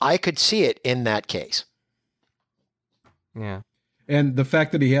 I could see it in that case. Yeah. And the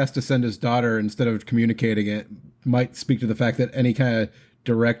fact that he has to send his daughter instead of communicating it might speak to the fact that any kind of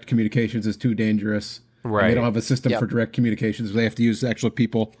direct communications is too dangerous. Right. They don't have a system for direct communications. They have to use actual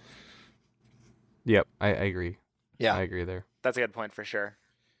people. Yep. I agree. Yeah. I agree there. That's a good point for sure.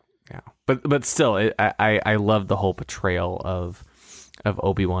 Yeah. But still, I love the whole portrayal of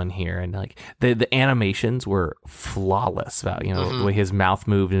Obi-Wan here, and like the animations were flawless about, the way his mouth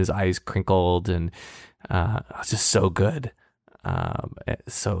moved and his eyes crinkled, and it's just so good.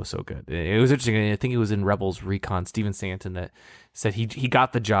 So good. It was interesting. I think it was in Rebels Recon, Steven Stanton that said he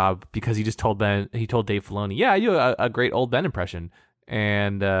got the job because he just told Dave Filoni, "Yeah, you do a great old Ben impression,"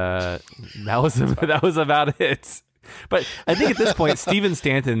 and that was about it. But I think at this point, Steven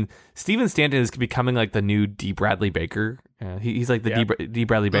Stanton is becoming like the new D. Bradley Baker. He's like the D.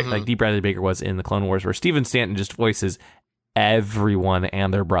 Bradley Baker, like D. Bradley Baker was in the Clone Wars, where Steven Stanton just voices everyone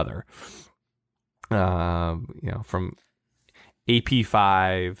and their brother. From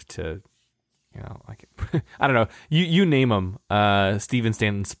AP5 to, like I don't know, you name them. Steven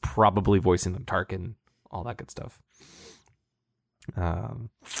Stanton's probably voicing them, Tarkin, all that good stuff.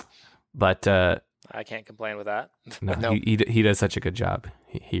 But I can't complain with that. No. He does such a good job.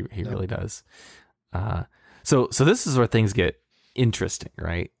 He really does. So this is where things get interesting,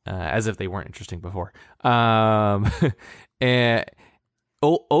 right? As if they weren't interesting before. And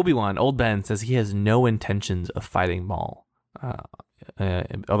Obi-Wan, Old Ben, says he has no intentions of fighting Maul.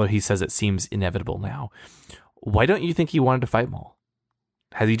 Although he says it seems inevitable now. Why don't you think he wanted to fight Maul?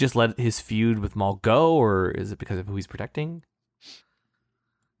 Has he just let his feud with Maul go, or is it because of who he's protecting?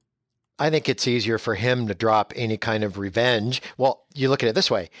 I think it's easier for him to drop any kind of revenge. Well, you look at it this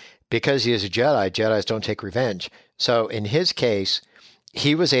way. Because he is a Jedi, Jedis don't take revenge. So in his case,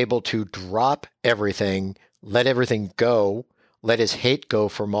 he was able to drop everything, let everything go, let his hate go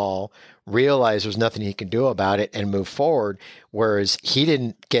for Maul, realize there's nothing he can do about it, and move forward, whereas he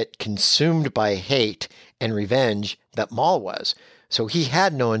didn't get consumed by hate and revenge that Maul was. So he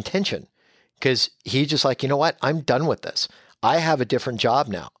had no intention, because he just like, you know what? I'm done with this. I have a different job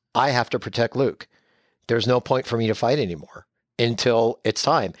now. I have to protect Luke. There's no point for me to fight anymore until it's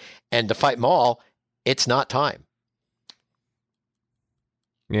time. And to fight Maul, it's not time.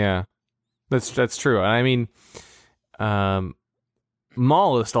 Yeah, that's true. And I mean,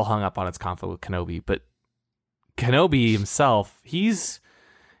 Maul is still hung up on its conflict with Kenobi, but Kenobi himself, he's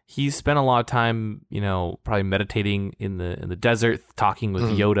spent a lot of time, probably meditating in the desert, talking with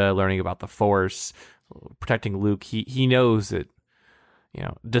Yoda, learning about the Force, protecting Luke. He knows that,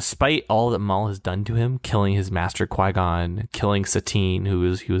 despite all that Maul has done to him, killing his master Qui-Gon, killing Satine,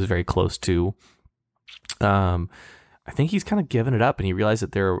 who he was very close to, I think he's kind of given it up, and he realized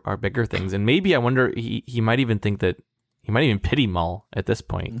that there are bigger things. And maybe I wonder, he might even think that he might even pity Maul at this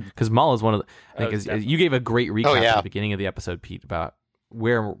point, because Maul is one of the, I think you gave a great recap at the beginning of the episode, Pete, about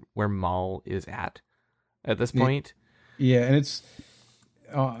where Maul is at this point. Yeah, and it's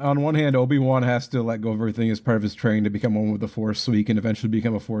on one hand, Obi-Wan has to let go of everything as part of his training to become one with the Force, so he can eventually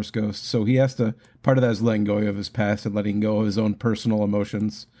become a Force ghost. So he has to, part of that is letting go of his past and letting go of his own personal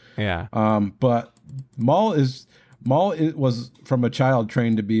emotions. Yeah. But Maul was from a child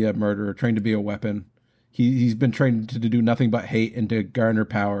trained to be a murderer, trained to be a weapon. He's been trained to do nothing but hate and to garner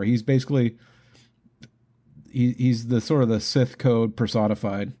power. He's basically he's the sort of the Sith code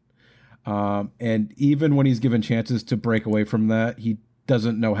personified. And even when he's given chances to break away from that, he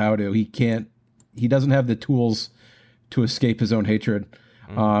doesn't know how to. He doesn't have the tools to escape his own hatred.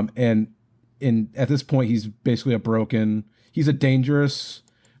 And at this point, he's basically he's a dangerous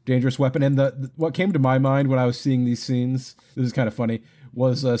weapon. And what came to my mind when I was seeing these scenes, this is kind of funny,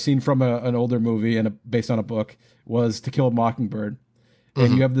 was a scene from an older movie and based on a book, was To Kill a Mockingbird.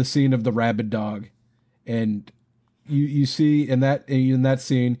 And you have the scene of the rabid dog. And you see in that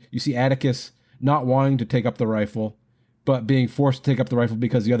scene, you see Atticus not wanting to take up the rifle, but being forced to take up the rifle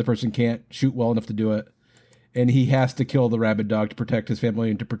because the other person can't shoot well enough to do it. And he has to kill the rabid dog to protect his family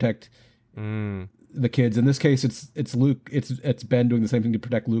and to protect the kids. In this case, it's Luke. It's Ben doing the same thing to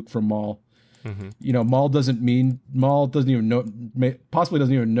protect Luke from Maul. Maul doesn't even know, possibly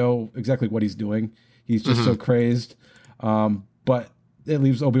doesn't even know exactly what he's doing. He's just so crazed. But it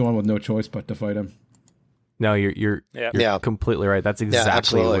leaves Obi-Wan with no choice but to fight him. No, you're completely right. That's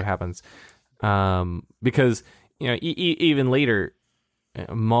exactly what happens. Because even later,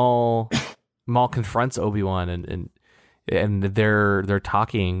 Maul confronts Obi-Wan and they're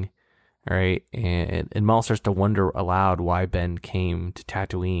talking, right? And Maul starts to wonder aloud why Ben came to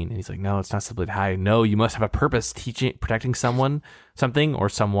Tatooine, and he's like, "No, it's not simply to hide. No, you must have a purpose, protecting something, or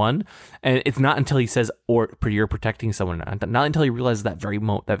someone." And it's not until he says, "or you're protecting someone," not until he realizes that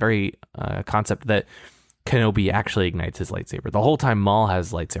very concept that Kenobi actually ignites his lightsaber. The whole time Maul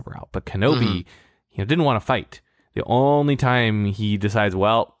has lightsaber out, but Kenobi, didn't want to fight. The only time he decides,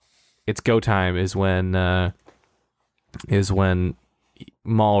 well, it's go time, is when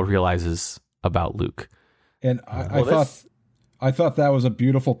Maul realizes about Luke. And I thought that was a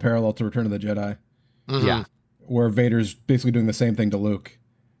beautiful parallel to Return of the Jedi. Yeah, where Vader's basically doing the same thing to Luke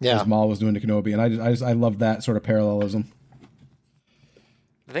as Maul was doing to Kenobi, and I love that sort of parallelism.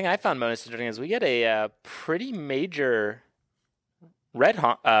 The thing I found most interesting is we get a pretty major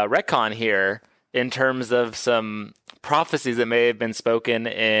retcon here in terms of some prophecies that may have been spoken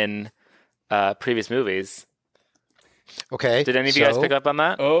in previous movies. Okay. Did any of you guys pick up on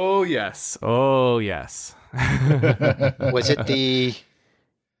that? Oh yes. Oh yes. Was it the?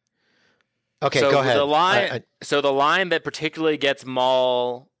 Okay, so go ahead. The line that particularly gets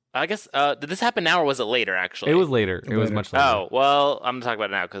Maul. I guess did this happen now or was it later? Actually, it was later. It was much later. Oh well, I'm gonna talk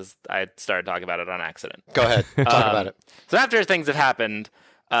about it now because I started talking about it on accident. Go ahead, talk about it. So after things have happened,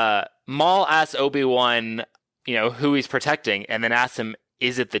 Maul asks Obi-Wan, who he's protecting, and then asks him,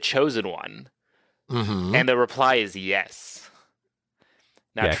 "Is it the Chosen One?" Mm-hmm. And the reply is yes.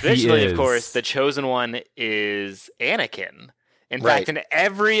 Now, traditionally, of course, the Chosen One is Anakin. In fact, in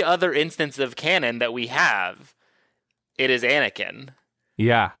every other instance of canon that we have, it is Anakin.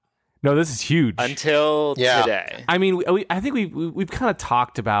 Yeah. No, this is huge. Until today. I mean, I think we've kind of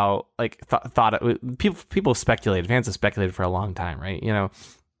talked about, like, people speculated, fans have speculated for a long time, right?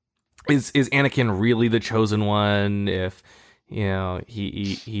 Is Anakin really the Chosen One if,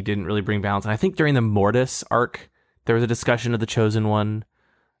 he didn't really bring balance? And I think during the Mortis arc, there was a discussion of the Chosen One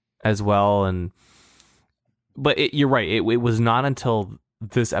as well. But you're right. It was not until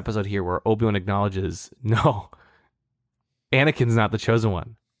this episode here where Obi-Wan acknowledges, no, Anakin's not the Chosen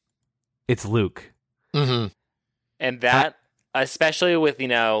One. It's Luke. Mm-hmm. And that, especially with,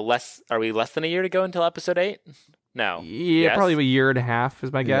 are we less than a year to go until episode 8? No. Yeah, yes? Probably a year and a half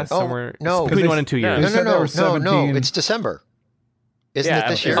is my guess. Somewhere. No. Between 1 and 2 years. No. It's December. Isn't it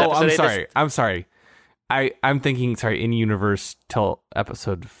this year? Oh, I'm sorry. I'm thinking, in universe till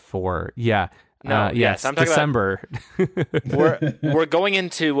episode 4. Yeah. No, yes, I'm talking December. we're going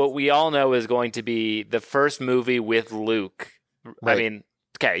into what we all know is going to be the first movie with Luke. Right. I mean,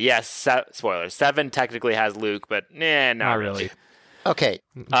 okay, yes, spoilers. 7 technically has Luke, but not really. Okay.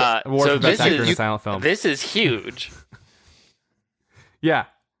 So this is a silent film. This is huge. Yeah.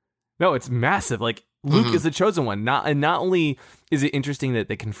 No, it's massive. Like, Luke is the Chosen One. Not only is it interesting that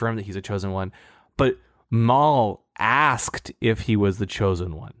they confirmed that he's a Chosen One, but Maul asked if he was the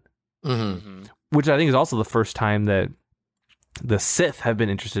Chosen One. Mm-hmm. Which I think is also the first time that the Sith have been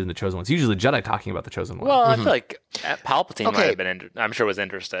interested in the Chosen One. It's usually the Jedi talking about the Chosen One. Well, I feel like Palpatine might have been, I'm sure was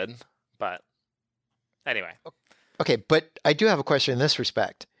interested, but anyway. Okay, but I do have a question in this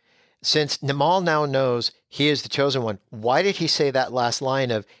respect. Since Maul now knows he is the Chosen One, why did he say that last line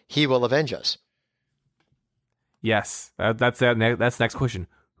of, "He will avenge us"? Yes, that's the next question.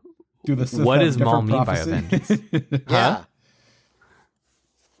 What does Maul mean by vengeance? Yeah.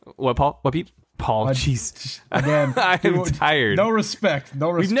 What, Paul? What, Pete? Paul, jeez. Again, I'm tired. No respect.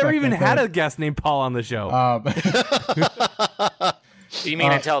 We've never even had a guest named Paul on the show. You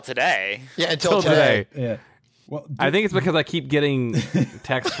mean until today? Yeah, until today. Yeah. Well, I think it's because I keep getting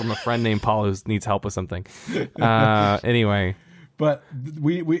texts from a friend named Paul who needs help with something. Anyway. But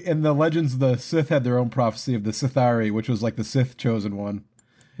we in the Legends, the Sith had their own prophecy of the Sithari, which was like the Sith Chosen One.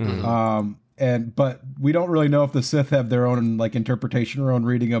 Mm-hmm. But we don't really know if the Sith have their own like interpretation or own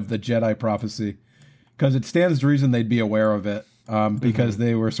reading of the Jedi prophecy, because it stands to reason they'd be aware of it, because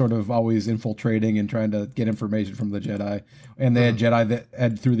they were sort of always infiltrating and trying to get information from the Jedi, and they had Jedi that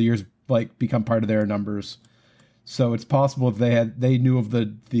had through the years like become part of their numbers. So it's possible if they knew of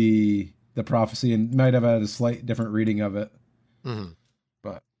the prophecy and might have had a slight different reading of it. Mm-hmm.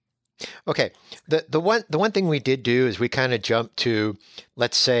 But okay, the one thing we did do is we kind of jumped to,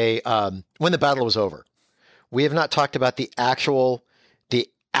 let's say, when the battle was over. We have not talked about the actual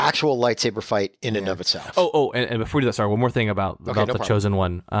lightsaber fight in and of itself. And before we do that, sorry, one more thing about the problem. Chosen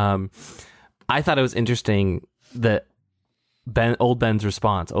One. I thought it was interesting that Obi-Wan's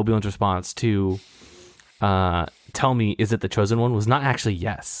response to tell me, is it the Chosen One, was not actually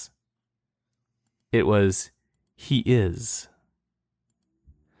yes. It was, he is.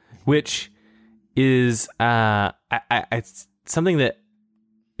 Which is it's something that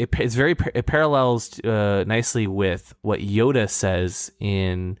it parallels nicely with what Yoda says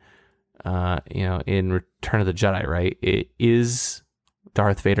in Return of the Jedi, right? It is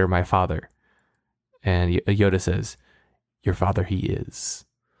Darth Vader, my father, and Yoda says, "Your father, he is."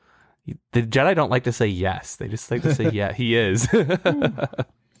 The Jedi don't like to say yes; they just like to say, "Yeah, he is."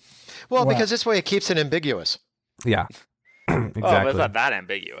 Well, because this way it keeps it ambiguous. Yeah. Exactly. Oh, but it's not that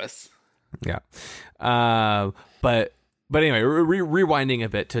ambiguous. Yeah. But anyway, rewinding a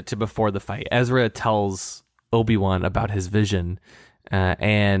bit to before the fight, Ezra tells Obi-Wan about his vision,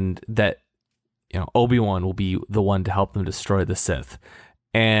 and that Obi-Wan will be the one to help them destroy the Sith.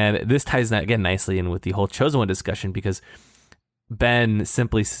 And this ties that again nicely in with the whole Chosen One discussion, because Ben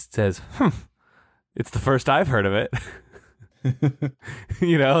simply says, "It's the first I've heard of it."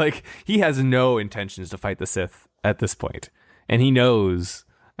 Like he has no intentions to fight the Sith at this point. and he knows.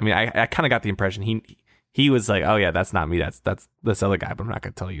 I mean, I kind of got the impression he was like, oh yeah, that's not me. That's this other guy, but I'm not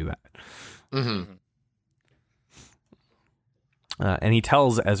going to tell you that. Mm-hmm. And he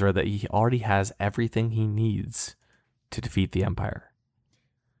tells Ezra that he already has everything he needs to defeat the Empire.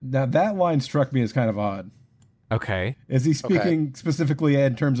 Now, that line struck me as kind of odd. Okay. Is he speaking specifically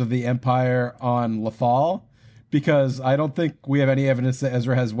in terms of the Empire on Lothal? Because I don't think we have any evidence that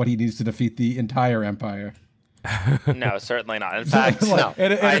Ezra has what he needs to defeat the entire Empire. No, certainly not. In fact,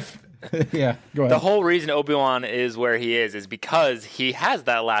 yeah, go ahead. The whole reason Obi-Wan is where he is because he has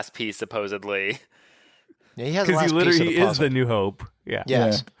that last piece, supposedly. Yeah, he has because he literally is the New Hope. Yeah.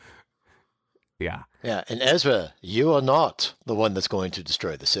 Yes. Yeah. Yeah, and Ezra, you are not the one that's going to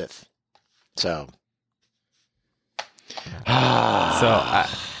destroy the Sith. So.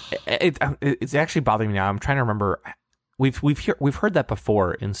 It's actually bothering me now. I'm trying to remember. We've heard that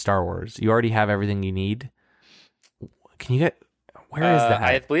before in Star Wars. You already have everything you need. Can you get? Where is that?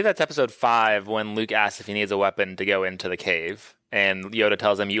 I believe that's episode 5 when Luke asks if he needs a weapon to go into the cave, and Yoda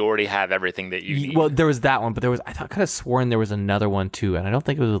tells him, "You already have everything that you need." Well, there was that one, but I could have sworn there was another one too, and I don't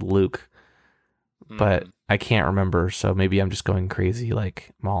think it was with Luke, but I can't remember. So maybe I'm just going crazy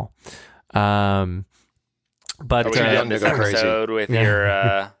like Maul. But are we gonna end this episode with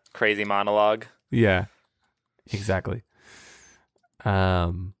your crazy monologue? Yeah, exactly.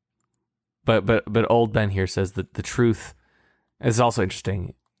 But old Ben here says that the truth is also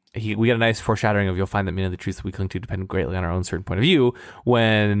interesting. We got a nice foreshadowing of you'll find that many of the truths we cling to depend greatly on our own certain point of view.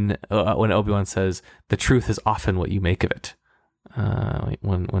 When Obi-Wan says the truth is often what you make of it,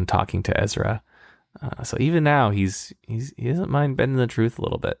 when talking to Ezra. So even now he doesn't mind bending the truth a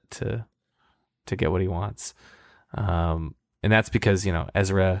little bit to get what he wants, and that's because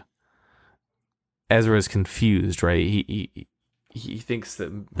Ezra is confused, right? He thinks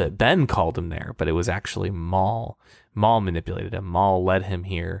that Ben called him there, but it was actually Maul. Maul manipulated him. Maul led him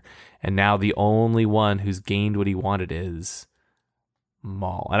here, and now the only one who's gained what he wanted is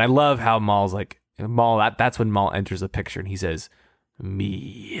Maul. And I love how Maul's like Maul. That's when Maul enters the picture, and he says,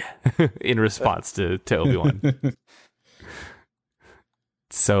 "Me," in response to Obi-Wan.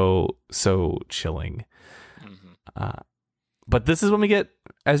 So chilling. But this is when we get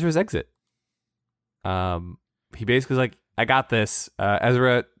Ezra's exit. He basically is like, I got this.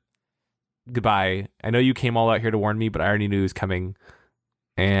 Ezra, goodbye. I know you came all out here to warn me, but I already knew he was coming.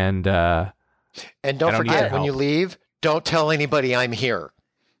 And don't forget, when you leave, don't tell anybody I'm here.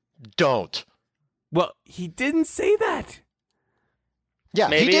 Don't. Well, he didn't say that. Yeah,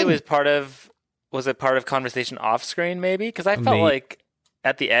 maybe it was part of conversation off screen, maybe? Because I felt like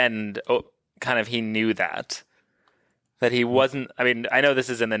at the end, kind of he knew that he wasn't. I mean, I know this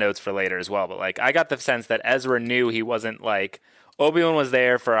is in the notes for later as well, but like I got the sense that Ezra knew he wasn't like Obi-Wan was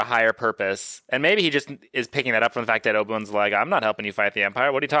there for a higher purpose, and maybe he just is picking that up from the fact that Obi-Wan's like, I'm not helping you fight the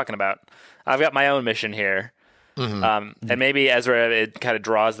Empire. What are you talking about? I've got my own mission here. And maybe Ezra it kind of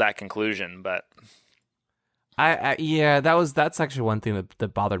draws that conclusion, but. That's actually one thing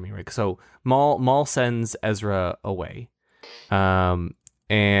that bothered me, right? So Maul sends Ezra away,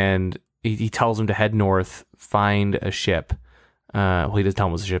 and he tells him to head north, find a ship. Well, he doesn't tell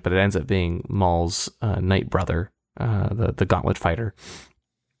him it was a ship, but it ends up being Maul's night brother, the Gauntlet fighter,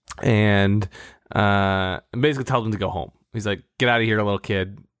 and basically tells him to go home. He's like, "Get out of here, little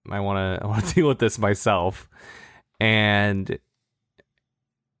kid. I want to deal with this myself." And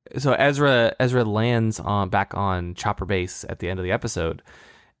so Ezra lands back on Chopper Base at the end of the episode,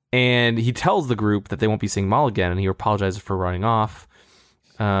 and he tells the group that they won't be seeing Maul again, and he apologizes for running off.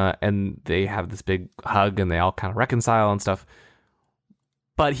 And they have this big hug, and they all kind of reconcile and stuff.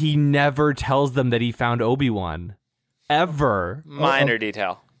 But he never tells them that he found Obi-Wan, ever. Minor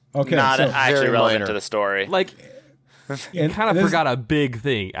detail. Okay, not so actually relevant to the story. Like, he kind of forgot a big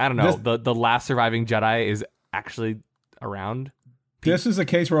thing. I don't know. The last surviving Jedi is actually around. This is a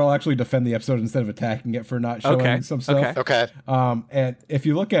case where I'll actually defend the episode instead of attacking it for not showing some stuff. Okay. And if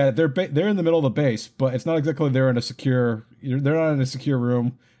you look at it, they're in the middle of the base, but it's not exactly they're not in a secure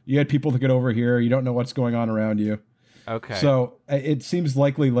room. You had people to get over here. You don't know what's going on around you. Okay. So it seems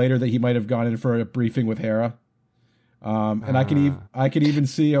likely later that he might have gone in for a briefing with Hera. And I could even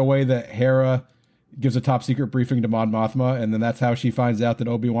see a way that Hera gives a top secret briefing to Mon Mothma, and then that's how she finds out that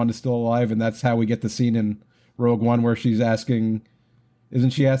Obi-Wan is still alive, and that's how we get the scene in Rogue One where she's asking.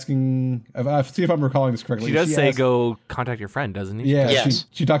 Isn't she asking? See if I'm recalling this correctly. She does say, "Go contact your friend," doesn't he? Yeah. Yes.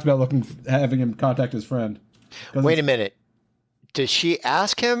 She talks about having him contact his friend. Wait a minute. Does she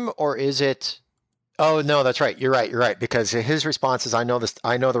ask him, or is it? Oh no, that's right. You're right. Because his response is, "I know this.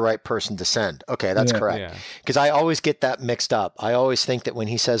 I know the right person to send." Okay, that's correct. Because I always get that mixed up. I always think that when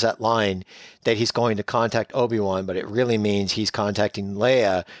he says that line, that he's going to contact Obi-Wan, but it really means he's contacting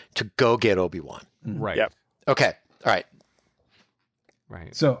Leia to go get Obi-Wan. Right. Yep. Okay. All right.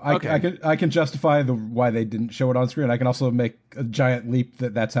 Right. So I can justify why they didn't show it on screen. I can also make a giant leap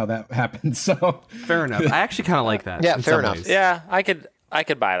that's how that happened. So fair enough. I actually kind of like that. Yeah, fair enough. Ways. Yeah, I could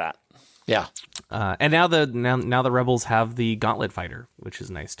buy that. Yeah. And now the Rebels have the Gauntlet fighter, which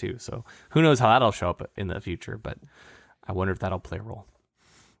is nice too. So who knows how that'll show up in the future? But I wonder if that'll play a role.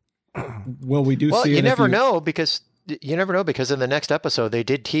 Well, we do. Well, see you never know because in the next episode they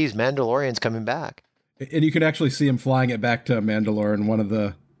did tease Mandalorian's coming back. And you can actually see him flying it back to Mandalore in one of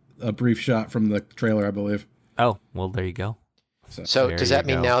a brief shot from the trailer, I believe. Oh, well, there you go. So does that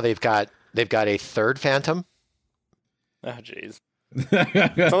mean now they've got a third Phantom? Oh, jeez.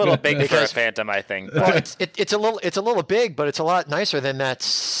 It's a little big for a Phantom, I think. Well, it's a little big, but it's a lot nicer than that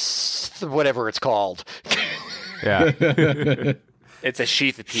whatever it's called. Yeah. It's a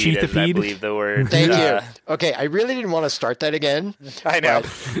sheathipede, is, I believe the word. Thank you. Okay, I really didn't want to start that again. I know.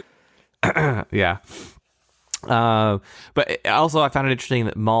 Yeah. But also I found it interesting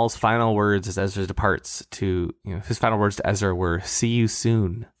that Maul's final words as Ezra departs his final words to Ezra were, "See you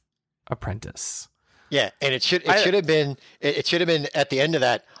soon, apprentice." Yeah, and it should have been at the end of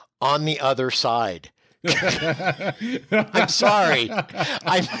that, "on the other side." I'm sorry.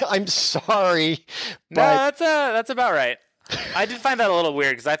 I'm sorry. No, that's about right. I did find that a little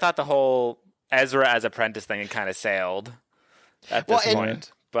weird because I thought the whole Ezra as apprentice thing had kind of sailed at this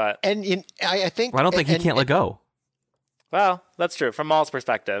point. But I think I don't think he can't let go. Well, that's true from Maul's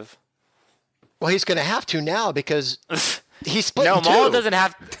perspective. Well, he's going to have to now because he's split. No, in two. Maul doesn't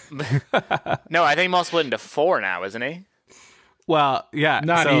have. No, I think Maul's split into 4 now, isn't he? Well, yeah,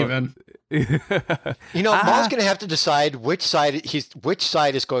 not even. Maul's going to have to decide which side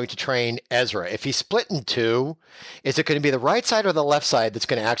is going to train Ezra. If he's split in 2, is it going to be the right side or the left side that's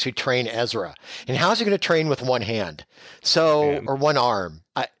going to actually train Ezra? And how's he going to train with one hand? Or one arm?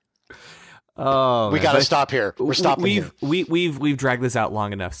 We got to stop here. We're stopping. We've dragged this out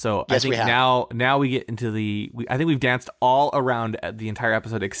long enough. So yes, I think now we get into I think we've danced all around the entire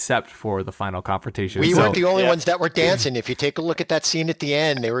episode except for the final confrontation. We weren't the only ones that were dancing. If you take a look at that scene at the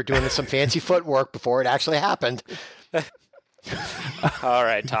end, they were doing some fancy footwork before it actually happened. All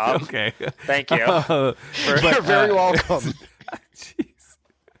right, Tom. Okay. Thank you. You're very welcome. Jeez.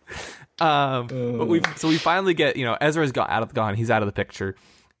 But we finally get, Ezra's gone. He's out of the picture.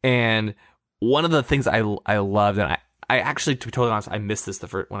 And one of the things I loved, and I actually, to be totally honest, I missed this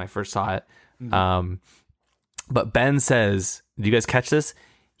when I first saw it. Mm-hmm. But Ben says, "Do you guys catch this?"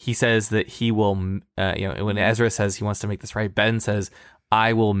 He says that he will, when Ezra says he wants to make this right, Ben says,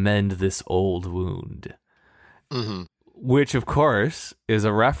 "I will mend this old wound," which of course is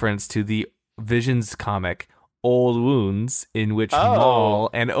a reference to the Visions comic Old Wounds, in which Maul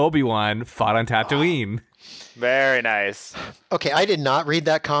and Obi-Wan fought on Tatooine. Very nice. Okay, I did not read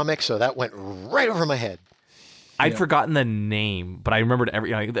that comic, so that went right over my head. I'd forgotten the name, but I remembered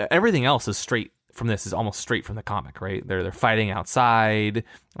everything else is straight from this. Is almost straight from the comic, right? They're fighting outside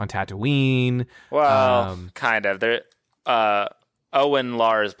on Tatooine. Well, kind of. Owen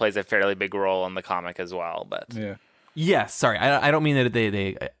Lars plays a fairly big role in the comic as well, but yeah. Yes, sorry. I don't mean that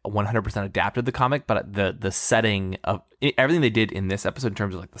they 100% adapted the comic, but the setting of everything they did in this episode in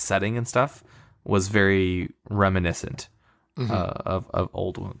terms of like the setting and stuff was very reminiscent of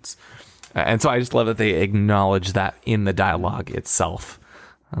Old Wounds. And so I just love that they acknowledge that in the dialogue itself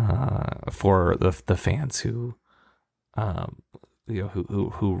for the fans who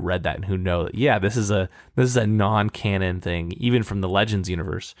who read that and who know that this is a non-canon thing even from the Legends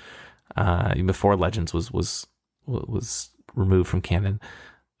universe before Legends was removed from canon,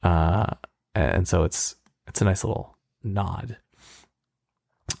 and so it's a nice little nod.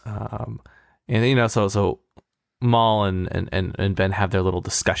 And so Maul and Ben have their little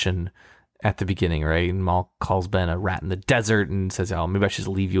discussion at the beginning, right? And Maul calls Ben a rat in the desert and says, "Oh, maybe I should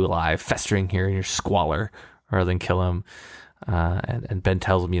just leave you alive, festering here in your squalor, rather than kill him." And Ben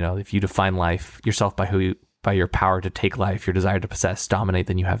tells him, if you define life yourself by your power to take life, your desire to possess, dominate,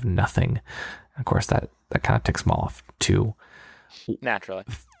 then you have nothing. And of course, that kind of ticks Maul off too. Naturally.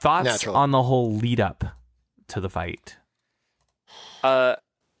 Thoughts on the whole lead up to the fight? I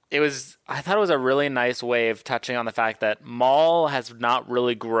thought it was a really nice way of touching on the fact that Maul has not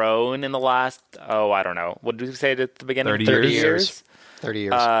really grown in the last, I don't know. What did we say at the beginning? 30 years. 30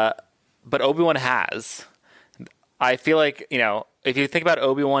 years. But Obi-Wan has. I feel like, if you think about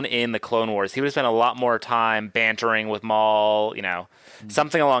Obi-Wan in the Clone Wars, he would have spent a lot more time bantering with Maul,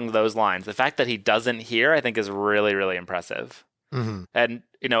 something along those lines. The fact that he doesn't here, I think, is really, really impressive. Mm-hmm. And,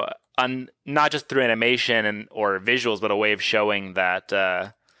 not just through animation or visuals, but a way of showing that,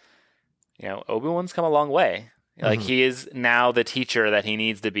 Obi-Wan's come a long way. Like, he is now the teacher that he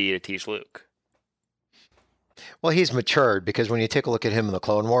needs to be to teach Luke. Well, he's matured, because when you take a look at him in the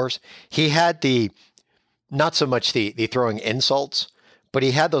Clone Wars, he had not so much the throwing insults, but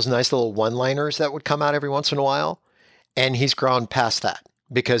he had those nice little one-liners that would come out every once in a while. And he's grown past that,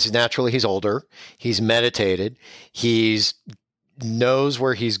 because naturally he's older, he's meditated, he's knows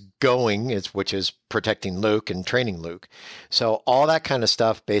where he's going, which is protecting Luke and training Luke. So all that kind of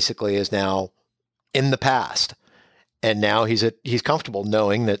stuff basically is now in the past. And now he's comfortable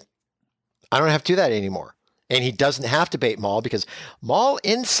knowing that I don't have to do that anymore. And he doesn't have to bait Maul, because Maul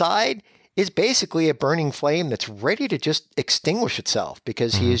inside is basically a burning flame that's ready to just extinguish itself,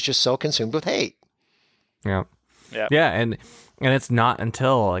 because he is just so consumed with hate. Yeah. And it's not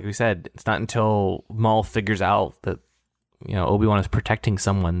until, like we said, it's not until Maul figures out that, Obi-Wan is protecting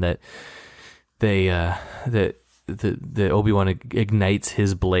someone that the Obi-Wan ignites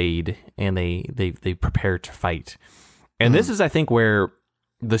his blade, and they prepare to fight. And this is, I think, where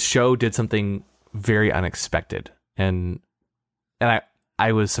the show did something very unexpected, and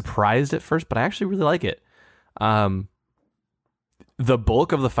I was surprised at first, but I actually really like it. The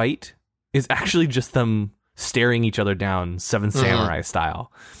bulk of the fight is actually just them staring each other down, Seven Samurai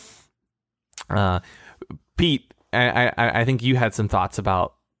style. Pete, I think you had some thoughts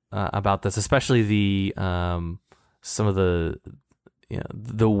about this, especially the some of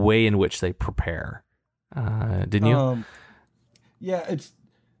the way in which they prepare. Didn't you? Yeah,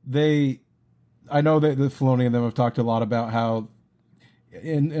 I know that the Filoni and them have talked a lot about how,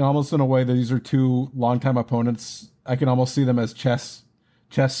 in almost in a way, that these are two longtime opponents. I can almost see them as chess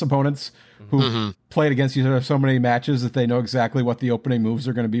opponents who played against each other so many matches that they know exactly what the opening moves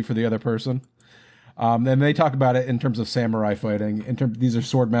are going to be for the other person. And they talk about it in terms of samurai fighting. These are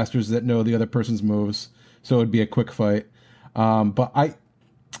sword masters that know the other person's moves, so it would be a quick fight. But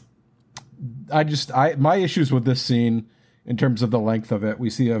my issues with this scene, in terms of the length of it, we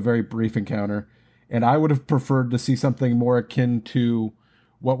see a very brief encounter, and I would have preferred to see something more akin to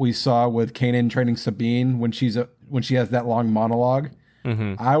what we saw with Kanan training Sabine when she has that long monologue.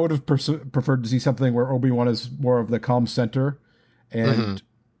 I would have preferred to see something where Obi-Wan is more of the calm center, and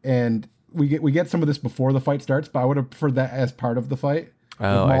we get some of this before the fight starts, but I would have preferred that as part of the fight.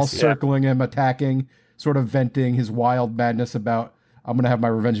 Maul circling him, attacking, sort of venting his wild madness about, I'm going to have my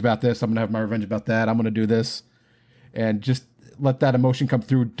revenge about this, I'm going to have my revenge about that, I'm going to do this. And just let that emotion come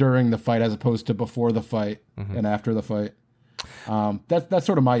through during the fight as opposed to before the fight and after the fight. That's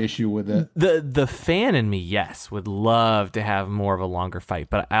sort of my issue with it. The fan in me, yes, would love to have more of a longer fight,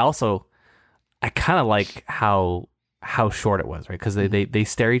 but I kind of like how short it was, right? Because they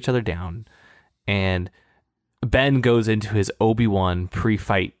stare each other down, and Ben goes into his Obi-Wan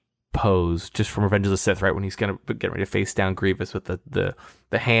pre-fight pose just from Revenge of the Sith, right when he's gonna get ready to face down Grievous with the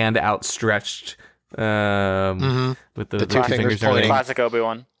hand outstretched, with the two fingers pointing. Classic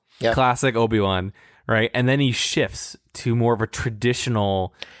Obi-Wan. Yep. Classic Obi-Wan, right? And then he shifts to more of a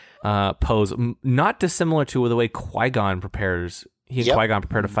traditional pose, not dissimilar to the way Qui-Gon prepares. He and Qui-Gon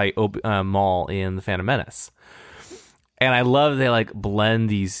prepare to fight Maul in The Phantom Menace. And I love they like blend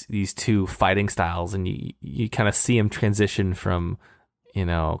these two fighting styles, and you kind of see him transition from,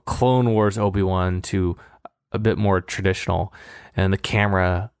 Clone Wars Obi-Wan to a bit more traditional, and the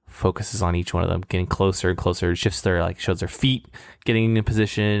camera focuses on each one of them getting closer and closer. It shifts shows their feet getting in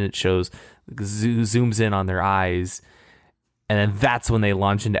position. It zooms in on their eyes, and then that's when they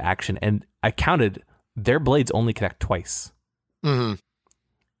launch into action. And I counted, their blades only connect twice. That's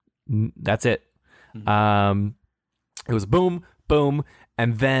it. It was boom, boom,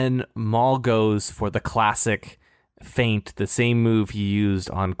 and then Maul goes for the classic feint, the same move he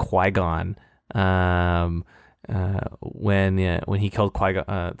used on Qui-Gon when he killed Qui-Gon.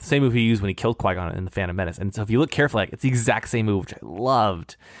 The same move he used when he killed Qui-Gon in The Phantom Menace. And so if you look carefully, it's the exact same move, which I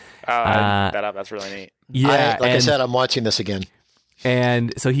loved. I picked that up. That's really neat. Yeah, I said, I'm watching this again.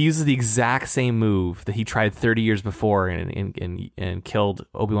 And so he uses the exact same move that he tried 30 years before and killed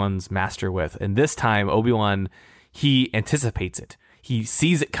Obi-Wan's master with. And this time, Obi-Wan, he anticipates it. He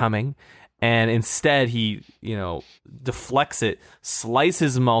sees it coming, and instead he, deflects it,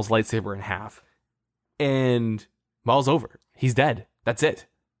 slices Maul's lightsaber in half, and Maul's over. He's dead. That's it.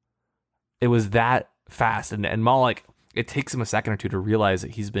 It was that fast. And Maul, it takes him a second or two to realize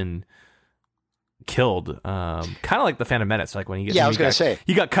that he's been killed. Kind of like the Phantom Menace. Like when he gets, I was going to say,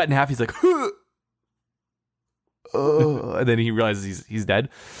 he got cut in half. He's like, and then he realizes he's dead.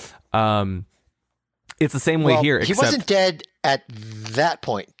 It's the same way here. He wasn't dead at that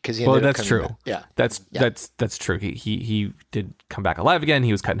point because he. Ended up that's true. Back. Yeah, that's true. He did come back alive again.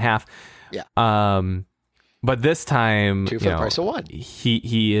 He was cut in half. Yeah. But this time, two for the price of one.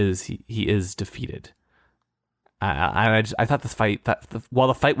 He is defeated. I thought this fight while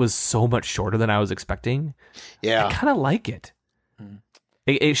the fight was so much shorter than I was expecting, I kind of like it.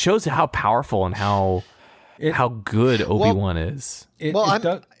 It shows how powerful and how good Obi-Wan is.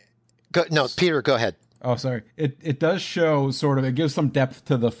 Peter, go ahead. Oh, sorry. It does show sort of, it gives some depth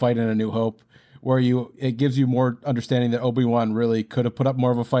to the fight in A New Hope, where it gives you more understanding that Obi-Wan really could have put up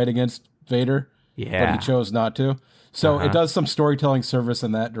more of a fight against Vader, but he chose not to. So it does some storytelling service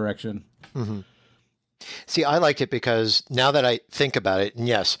in that direction. Mm-hmm. See, I liked it because now that I think about it, and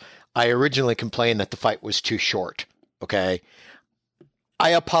yes, I originally complained that the fight was too short. Okay. I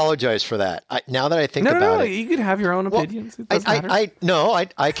apologize for that. Now that I think about it, you can have your own opinions. It doesn't matter.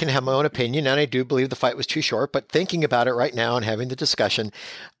 I can have my own opinion, and I do believe the fight was too short. But thinking about it right now and having the discussion,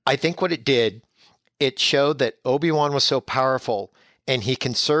 I think what it did, it showed that Obi-Wan was so powerful and he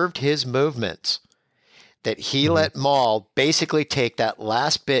conserved his movements that he let Maul basically take that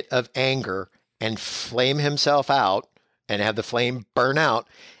last bit of anger and flame himself out and have the flame burn out.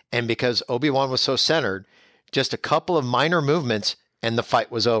 And because Obi-Wan was so centered, just a couple of minor movements and the fight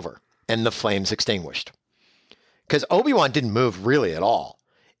was over and the flames extinguished. Because Obi-Wan didn't move really at all.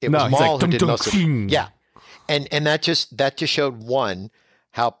 It was Maul who did most of it. Yeah. And that just showed, one,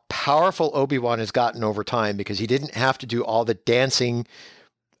 how powerful Obi-Wan has gotten over time, because he didn't have to do all the dancing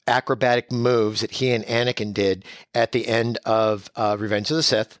acrobatic moves that he and Anakin did at the end of Revenge of the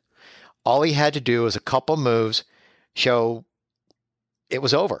Sith. All he had to do was a couple moves, show it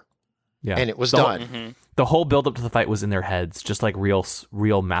was over. Yeah. And it was done. The whole build up to the fight was in their heads, just like real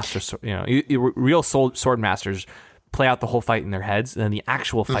masters, real sword masters play out the whole fight in their heads, and then the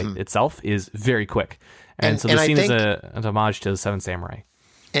actual fight itself is very quick. And so the scene is an homage to the Seven Samurai.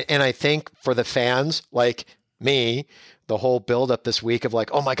 And I think for the fans like me, the whole build up this week of like,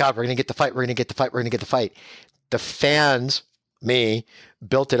 oh my God, we're going to get the fight. We're going to get the fight. We're going to get the fight. The fans, me,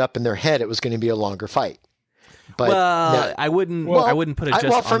 built it up in their head. It was going to be a longer fight. But I wouldn't put it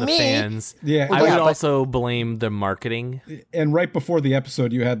just on the fans. Yeah, I would also blame the marketing. And right before the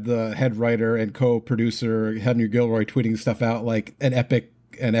episode, you had the head writer and co-producer Henry Gilroy tweeting stuff out like an epic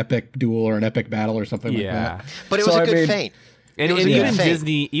duel or an epic battle or something like that. But it was a good feint. And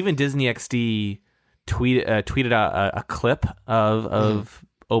even Disney XD tweeted out a clip of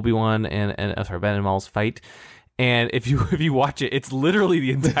Obi-Wan and Ben and Maul's fight. And if you watch it, it's literally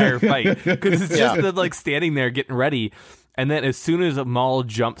the entire fight, because it's just them like standing there getting ready, and then as soon as Maul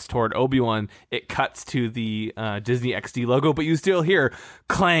jumps toward Obi-Wan, it cuts to the Disney XD logo, but you still hear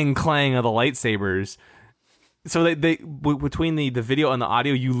clang clang of the lightsabers. So they between the video and the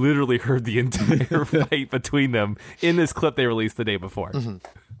audio, you literally heard the entire fight between them in this clip they released the day before. Sorry,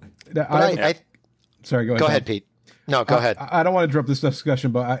 go ahead. Go ahead, Pete. No, go ahead. I don't want to interrupt this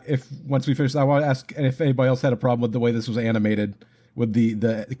discussion, but once we finish, I want to ask if anybody else had a problem with the way this was animated, with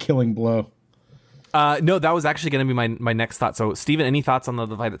the killing blow. No, that was actually going to be my next thought. So, Steven, any thoughts on the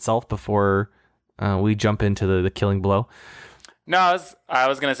fight itself before we jump into the killing blow? No, I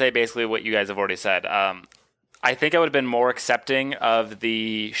was going to say basically what you guys have already said. I think I would have been more accepting of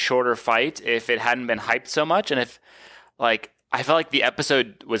the shorter fight if it hadn't been hyped so much, and if I felt like the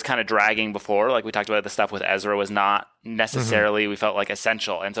episode was kind of dragging before. Like we talked about, the stuff with Ezra was not necessarily, we felt like,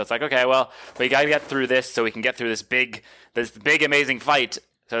 essential. And so it's like, okay, well, we got to get through this so we can get through this big, amazing fight.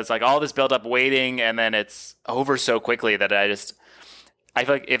 So it's like all this build up waiting, and then it's over so quickly that I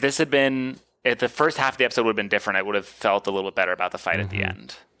feel like if the first half of the episode would have been different, I would have felt a little bit better about the fight at the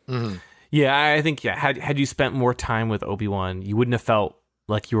end. Mm-hmm. Yeah, I think, had you spent more time with Obi-Wan, you wouldn't have felt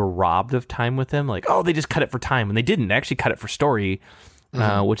like you were robbed of time with him. Like, oh, they just cut it for time. And they didn't. They actually cut it for story,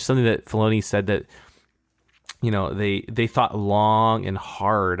 which is something that Filoni said that, they thought long and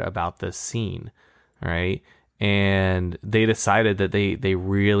hard about this scene, right? And they decided that they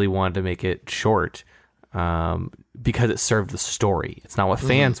really wanted to make it short because it served the story. It's not what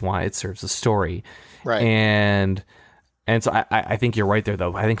fans want. It serves the story. Right. And so I think you're right there,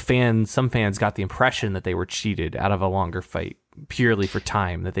 though. I think some fans got the impression that they were cheated out of a longer fight purely for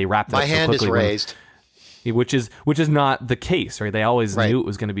time, that they wrapped it up so quickly. My hand is raised. Which is not the case, right? They always knew it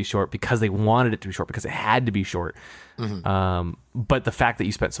was going to be short because they wanted it to be short, because it had to be short. But the fact that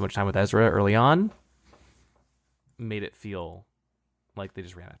you spent so much time with Ezra early on made it feel like they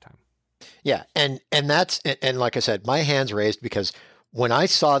just ran out of time. Yeah, and like I said, my hand's raised because when I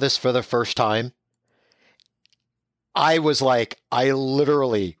saw this for the first time, I was like, I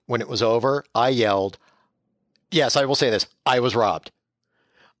literally, when it was over, I yelled, yes, I will say this. I was robbed.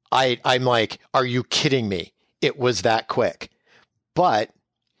 I'm like, are you kidding me? It was that quick. But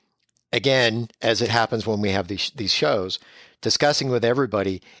again, as it happens when we have these shows, discussing with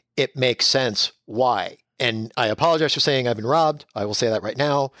everybody, it makes sense why. And I apologize for saying I've been robbed. I will say that right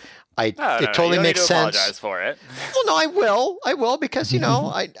now. It totally makes sense. Apologize for it. Well, no, I will because, I'm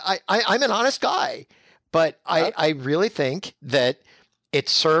an honest guy. But I really think that it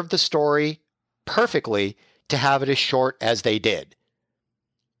served the story perfectly to have it as short as they did.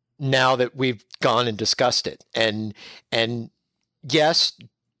 Now that we've gone and discussed it. And yes,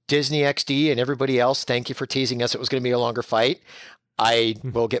 Disney XD and everybody else, thank you for teasing us. It was going to be a longer fight. I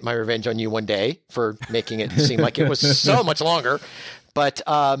will get my revenge on you one day for making it seem like it was so much longer. But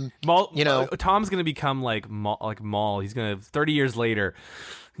Maul, Tom's going to become like Maul. He's going to 30 years later.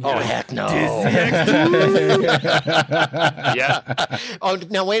 Oh, heck no. Yeah. Oh,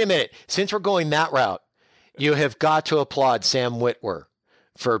 now wait a minute. Since we're going that route, you have got to applaud Sam Witwer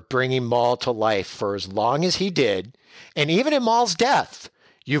for bringing Maul to life for as long as he did. And even in Maul's death,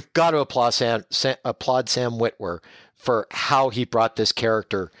 you've got to applaud Sam Witwer for how he brought this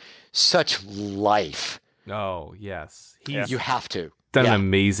character such life. Oh, yes. You have to. Done an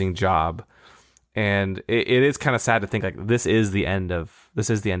amazing job. And it is kind of sad to think like this is the end of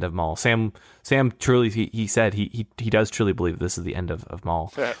Maul. Sam truly he said he does truly believe this is the end of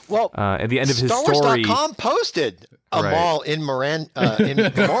Maul. Well, at the end of his Star story, Wars.com posted a Maul in memoriam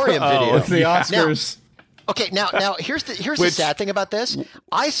video. It's the Oscars. Now here's the sad thing about this.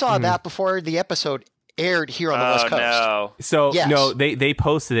 I saw that before the episode aired here on the West Coast. No. So yes. no, they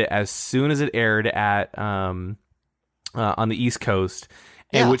posted it as soon as it aired at on the East Coast.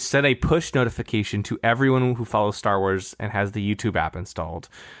 And which sent a push notification to everyone who follows Star Wars and has the YouTube app installed,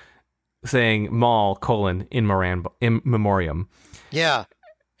 saying Maul : in memoriam. Yeah.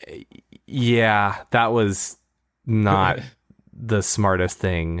 Yeah, that was not the smartest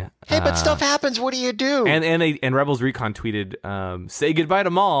thing. Hey, but stuff happens. What do you do? And Rebels Recon tweeted, "Say goodbye to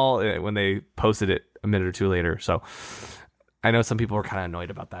Maul" when they posted it a minute or two later. So I know some people were kind of annoyed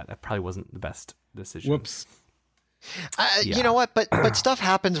about that. That probably wasn't the best decision. Whoops. You know what? But stuff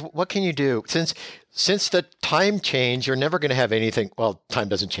happens. What can you do? Since the time change, you're never going to have anything. Well, time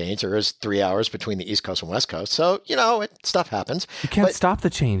doesn't change. There is 3 hours between the East Coast and West Coast. So, stuff happens. You can't stop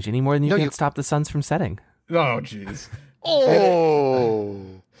the change any more than you can't stop the suns from setting. Oh, jeez. Oh.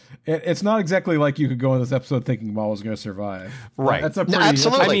 It's not exactly like you could go in this episode thinking Maul was going to survive. Right. That's a pretty,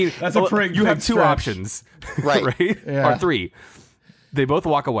 absolutely. That's a pretty you have big two stretch. options. Right. Right? Yeah. Or three. They both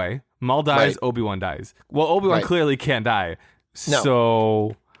walk away. Maul dies, Right. Obi-Wan dies. Well, Obi-Wan clearly can't die. No.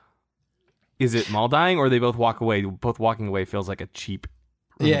 So is it Maul dying or they both walk away? Both walking away feels like a cheap.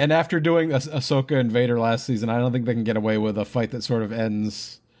 Yeah, and after doing Ahsoka and Vader last season, I don't think they can get away with a fight that sort of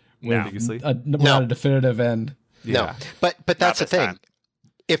ends with not a definitive end. No. But that's the thing.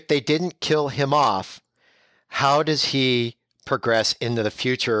 If they didn't kill him off, how does he progress into the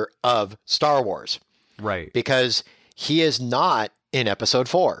future of Star Wars? Right. Because he is not in Episode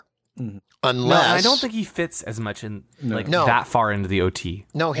 4. Mm-hmm. Unless I don't think he fits as much in that far into the OT.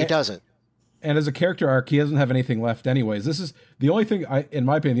 No, he doesn't. And as a character arc, he doesn't have anything left anyways. This is the only thing, in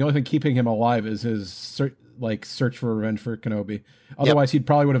my opinion, the only thing keeping him alive is his search for revenge for Kenobi. Otherwise, he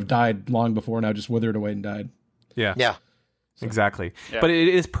probably would have died long before now, just withered away and died. Yeah. Yeah. Exactly. Yeah. But it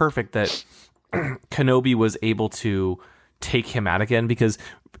is perfect that Kenobi was able to take him out again because,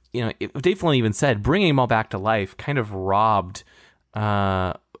 Dave Filoni even said bringing him all back to life kind of robbed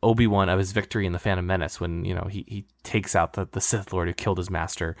Obi-Wan of his victory in the Phantom Menace when, he takes out the Sith Lord who killed his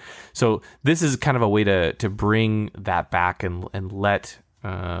master. So this is kind of a way to bring that back and let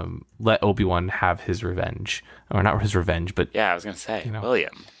Obi-Wan have his revenge. Or not his revenge, but... Yeah, I was going to say,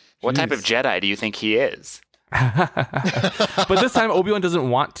 William, what type of Jedi do you think he is? But this time Obi-Wan doesn't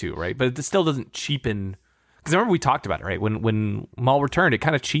want to, right? But it still doesn't cheapen... Because remember we talked about it, right? When Maul returned, it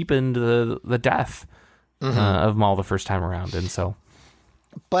kind of cheapened the death of Maul the first time around. And so...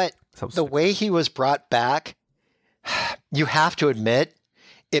 But the way he was brought back, you have to admit,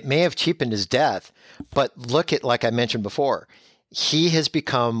 it may have cheapened his death. But look at, like I mentioned before, he has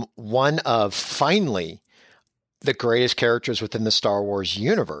become one of, finally, the greatest characters within the Star Wars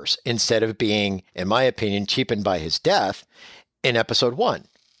universe, instead of being, in my opinion, cheapened by his death in Episode 1.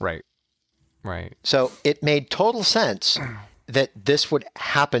 Right. Right. So it made total sense that this would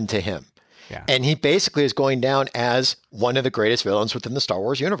happen to him. Yeah. And he basically is going down as one of the greatest villains within the Star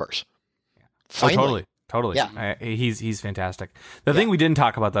Wars universe. Finally. Totally. Yeah. He's fantastic. The thing we didn't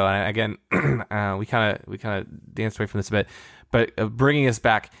talk about though, and again, we kind of danced away from this a bit, but bringing us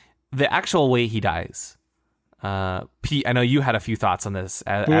back, the actual way he dies. Pete, I know you had a few thoughts on this,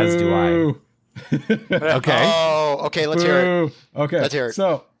 as do I. Okay. Oh, okay. Let's hear it. Okay, Let's hear it.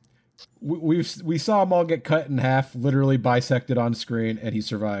 So we saw Maul get cut in half, literally bisected on screen, and he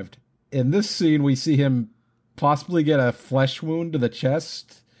survived. In this scene, we see him possibly get a flesh wound to the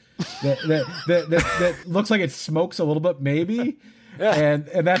chest that looks like it smokes a little bit, maybe, and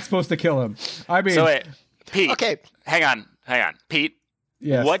that's supposed to kill him. I mean, So wait, Pete. Okay. Hang on, Pete.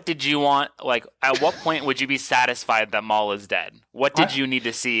 yes. What did you want? Like, at what point would you be satisfied that Maul is dead? What did you need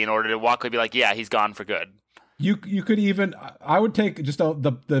to see in order to walk away and be like, yeah, he's gone for good? You could even, I would take just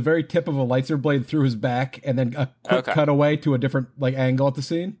the very tip of a lightsaber blade through his back and then a quick cutaway to a different like angle at the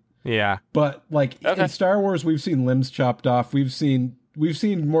scene. Yeah. But like in Star Wars, we've seen limbs chopped off. We've seen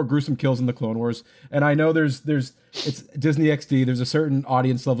more gruesome kills in the Clone Wars, and I know there's it's Disney XD. There's a certain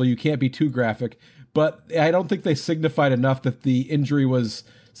audience level you can't be too graphic, but I don't think they signified enough that the injury was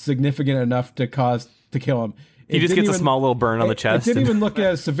significant enough to kill him. He just gets a small little burn on the chest. It didn't even look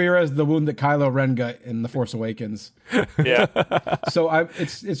as severe as the wound that Kylo Ren got in The Force Awakens. Yeah. So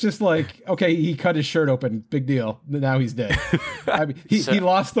it's just like, okay, he cut his shirt open, big deal. Now he's dead. I mean, he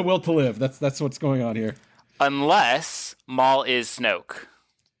lost the will to live. That's what's going on here. Unless Maul is Snoke.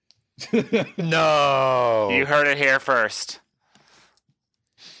 No. You heard it here first.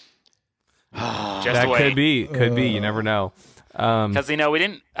 Just That wait. could be. You never know. Because we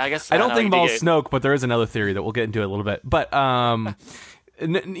didn't. I guess I don't think Maul's Maul's Snoke, but there is another theory that we'll get into a little bit. But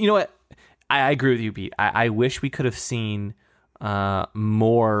you know what? I agree with you, Pete. I wish we could have seen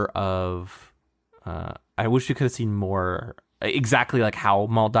more of. I wish we could have seen more exactly like how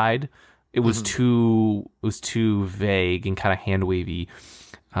Maul died. It was too vague and kind of hand wavy.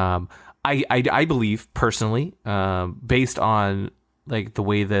 I believe personally, based on like the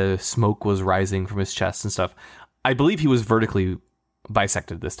way the smoke was rising from his chest and stuff, I believe he was vertically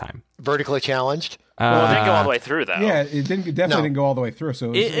bisected this time. Vertically challenged? Well, it didn't go all the way through, though. Yeah, it didn't go all the way through.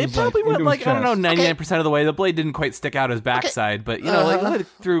 So It was probably went into like, his I don't know, chest. 99% of the way. The blade didn't quite stick out his backside, but like it went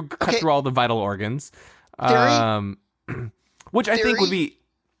cut through all the vital organs. Which I think would be.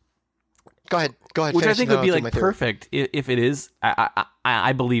 Go ahead. Which I finish think and would be I'll do like my theory. perfect if it is.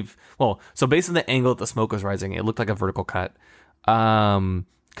 I believe. Well, so based on the angle that the smoke was rising, it looked like a vertical cut.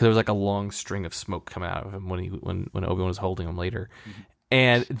 Because there was like a long string of smoke coming out of him when Obi-Wan was holding him later,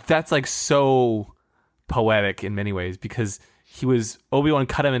 and that's like so poetic in many ways because Obi-Wan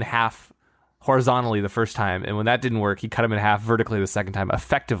cut him in half horizontally the first time, and when that didn't work, he cut him in half vertically the second time,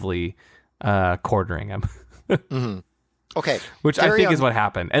 effectively quartering him. Mm-hmm. Okay, which I think is what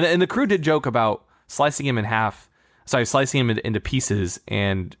happened, and the crew did joke about slicing him into pieces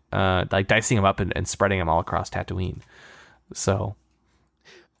and like dicing him up and spreading him all across Tatooine. So.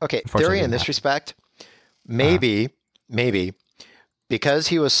 Okay, theory in this respect, maybe because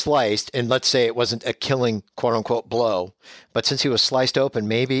he was sliced, and let's say it wasn't a killing quote-unquote blow, but since he was sliced open,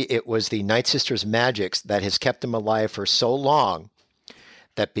 maybe it was the Night Sister's magics that has kept him alive for so long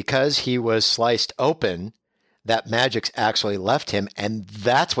that because he was sliced open, that magics actually left him, and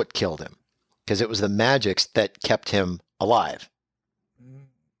that's what killed him, because it was the magics that kept him alive.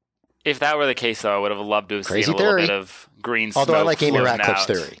 If that were the case, though, I would have loved to have Crazy seen a little theory. bit of green smoke. Although I like Amy floating Ratcliffe's out.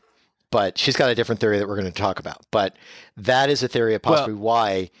 theory, but she's got a different theory that we're going to talk about. But that is a theory of possibly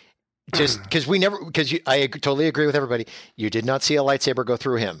why, just because I totally agree with everybody. You did not see a lightsaber go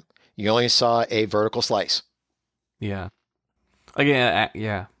through him. You only saw a vertical slice. Yeah. Again,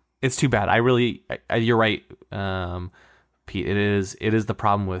 yeah. It's too bad. You're right, Pete. It is the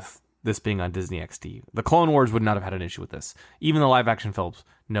problem with this being on Disney XD. The Clone Wars would not have had an issue with this. Even the live action films,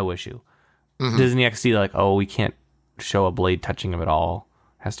 no issue. Mm-hmm. Disney XD, like, oh, we can't show a blade touching him at all.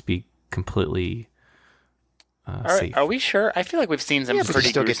 It has to be completely safe. Are we sure? I feel like we've seen some But you pretty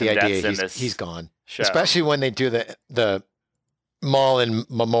still get gruesome the idea. deaths in this. He's gone, show. especially when they do the Maul in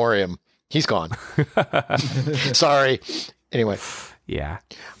memoriam. He's gone. Sorry. Anyway. Yeah.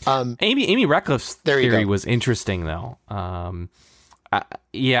 Amy Ratcliffe's theory was interesting, though. I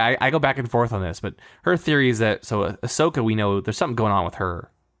go back and forth on this, but her theory is that Ahsoka, we know there's something going on with her,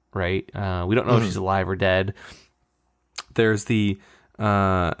 right? We don't know if she's alive or dead. There's the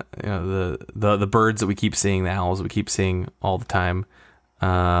birds that we keep seeing, the owls that we keep seeing all the time,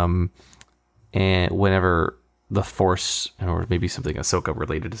 and whenever the Force or maybe something Ahsoka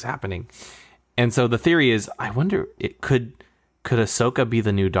related is happening, and so the theory is, I wonder, could Ahsoka be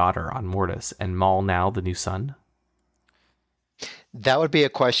the new daughter on Mortis and Maul now the new son? That would be a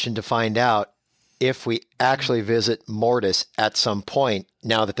question to find out if we actually visit Mortis at some point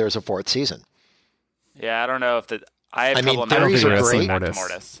now that there's a fourth season. Yeah, I don't know if the. I mean, theories are great.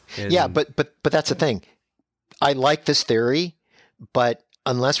 Mortis. Yeah, but that's the thing. I like this theory, but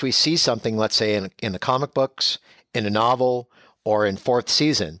unless we see something, let's say in the comic books, in a novel, or in fourth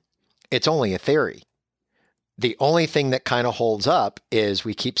season, it's only a theory. The only thing that kind of holds up is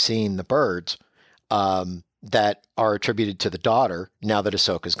we keep seeing the birds that are attributed to the daughter now that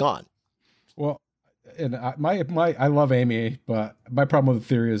Ahsoka's gone. Well, and I love Amy, but my problem with the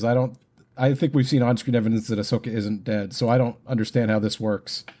theory is I think we've seen on-screen evidence that Ahsoka isn't dead, so I don't understand how this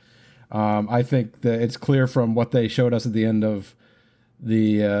works. I think that it's clear from what they showed us at the end of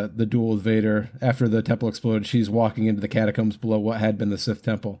the duel with Vader after the temple exploded. She's walking into the catacombs below what had been the Sith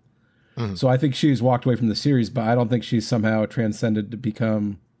temple. Mm-hmm. So I think she's walked away from the series, but I don't think she's somehow transcended to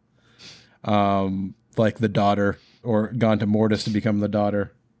become like the daughter, or gone to Mortis to become the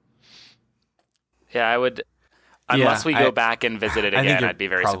daughter. Yeah, I would. Unless we go back and visit it again, I'd be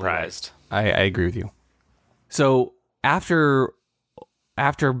very surprised. Right. I agree with you. So after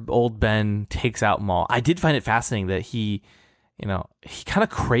old Ben takes out Maul, I did find it fascinating that he kind of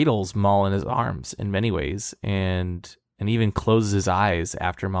cradles Maul in his arms in many ways, and even closes his eyes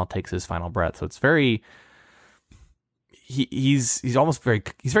after Maul takes his final breath. So it's very, he's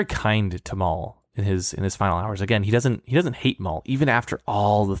very kind to Maul in his final hours. Again, he doesn't hate Maul even after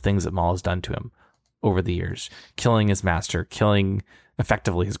all the things that Maul has done to him over the years, killing his master, killing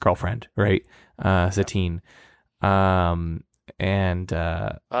effectively his girlfriend, right? Satine. That's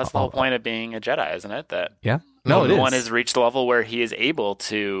the whole point of being a Jedi, isn't it? That one has reached the level where he is able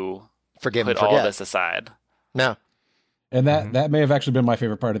to forgive put all this aside. No. And that may have actually been my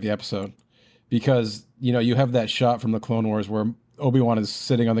favorite part of the episode, because you have that shot from the Clone Wars where Obi-Wan is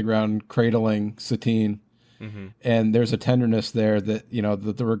sitting on the ground cradling Satine, and there's a tenderness there that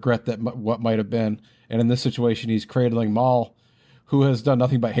the regret that what might have been. And in this situation, he's cradling Maul, who has done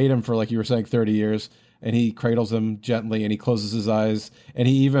nothing but hate him for, like you were saying, 30 years, and he cradles him gently, and he closes his eyes,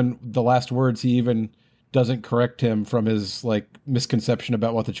 and the last words, he even doesn't correct him from his misconception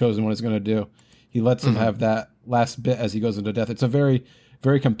about what the Chosen One is going to do. He lets him have that last bit as he goes into death. It's a very,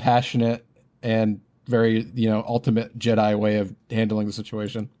 very compassionate and very, ultimate Jedi way of handling the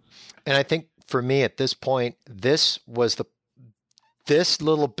situation. And I think for me at this point, this little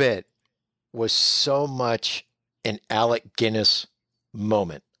bit was so much an Alec Guinness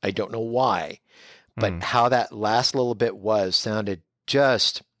moment. I don't know why, but how that last little bit sounded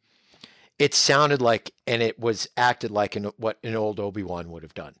like, and it was acted like what an old Obi-Wan would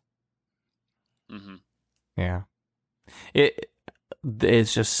have done. Mm-hmm. Yeah.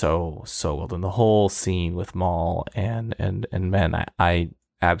 It's just so well done. The whole scene with Maul and Men, I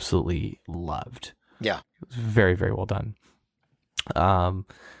absolutely loved. Yeah. It was very, very well done.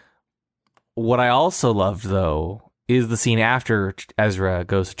 What I also loved, though, is the scene after Ezra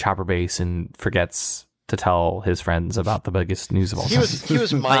goes to Chopper Base and forgets to tell his friends about the biggest news of all time. He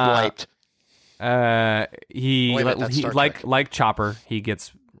was mind wiped. He like Chopper, he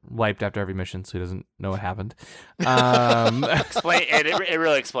gets wiped after every mission, so he doesn't know what happened. Explain it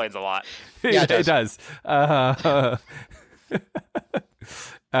really explains a lot. Yeah, it does. So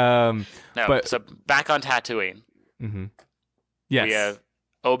back on Tatooine. Mm-hmm. Yes. We have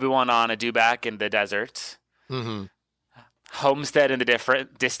Obi-Wan on a dewback in the desert. Mm-hmm. Homestead in the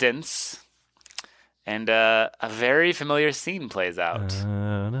distance. And a very familiar scene plays out.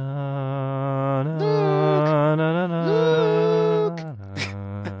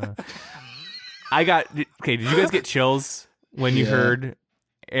 Did you guys get chills when you heard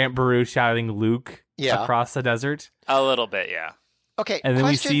Aunt Beru shouting Luke across the desert? A little bit, yeah. Okay. And then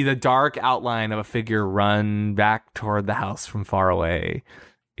we see the dark outline of a figure run back toward the house from far away.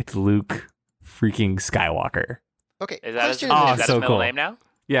 It's Luke freaking Skywalker. Okay. Is that his middle name now?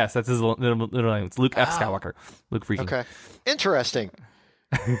 Yes, that's his middle name. It's Luke F. Skywalker. Luke freaking. Okay. Interesting.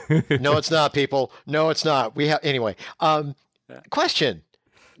 No, it's not, people. No, it's not. Anyway. Question.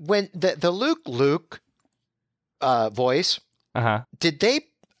 When the Luke voice, did they?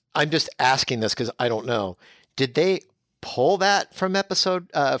 I'm just asking this because I don't know. Did they pull that from episode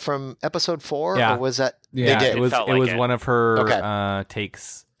 4? Yeah. Or was that? Yeah, they did. It was one of her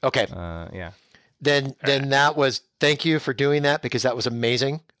takes. Okay. Yeah. Then that was, thank you for doing that, because that was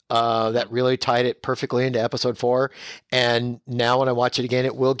amazing. That really tied it perfectly into episode 4. And now when I watch it again,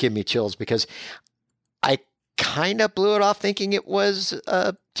 it will give me chills, because I kind of blew it off thinking it was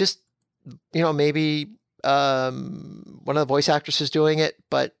just, maybe one of the voice actresses doing it.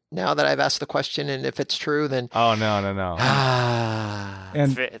 But now that I've asked the question, and if it's true, then... Oh, no.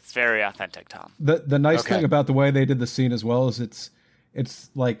 And it's very authentic, Tom. The nice thing about the way they did the scene as well is it's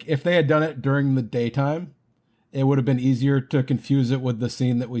like, if they had done it during the daytime, it would have been easier to confuse it with the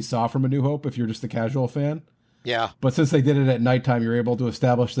scene that we saw from A New Hope if you're just a casual fan. Yeah. But since they did it at nighttime, you're able to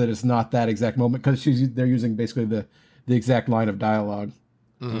establish that it's not that exact moment, because they're using basically the exact line of dialogue.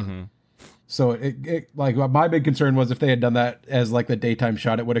 Mm-hmm. So it like my big concern was if they had done that as like the daytime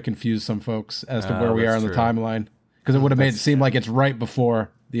shot, it would have confused some folks as to where we are in the timeline, because it would have made it seem like it's right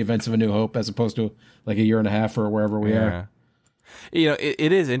before the events of A New Hope, as opposed to like a year and a half or wherever we are. You know,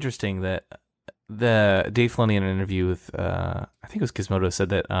 it is interesting that the Dave Filoni in an interview with I think it was Gizmodo said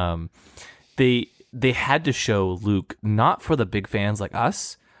that they had to show Luke not for the big fans like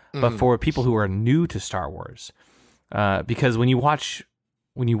us, but for people who are new to Star Wars, because when you watch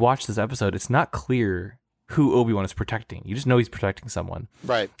this episode, it's not clear who Obi-Wan is protecting. You just know he's protecting someone.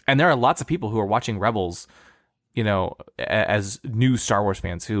 Right. And there are lots of people who are watching Rebels, you know, as new Star Wars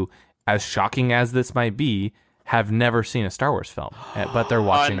fans who, as shocking as this might be, have never seen a Star Wars film. But they're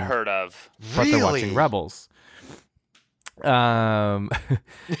watching... Unheard of. But they're watching Rebels. And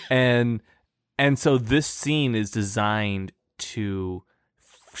so this scene is designed to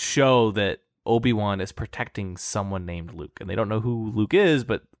show that Obi-Wan is protecting someone named Luke, and they don't know who Luke is,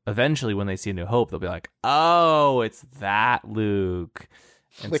 but eventually when they see A New Hope, they'll be like, oh, it's that Luke.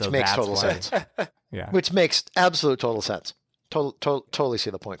 And which so makes that's total why- sense. Yeah. Which makes absolute total sense. Totally see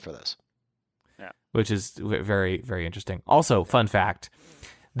the point for this. Which is very, very interesting. Also, fun fact,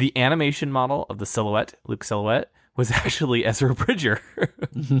 the animation model of the silhouette, Luke silhouette, was actually Ezra Bridger.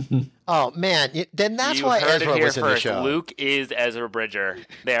 Oh, man. Then that's You why heard Ezra it here was in the first. show. Luke is Ezra Bridger.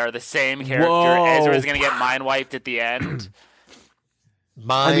 They are the same character. Whoa. Ezra's going to get mind wiped at the end.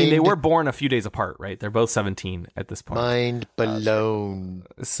 I mean, they were born a few days apart, right? They're both 17 at this point. Mind blown.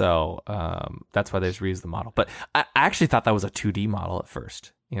 So that's why they just reused the model. But I actually thought that was a 2D model at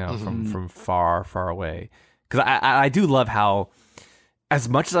first, you know, from far, far away. Because I do love how, as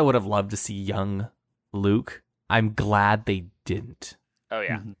much as I would have loved to see young Luke, I'm glad they didn't. Oh,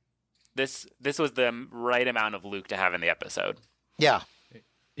 yeah. This was the right amount of Luke to have in the episode. Yeah.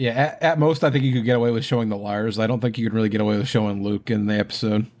 Yeah, at most, I think you could get away with showing the Lars. I don't think you could really get away with showing Luke in the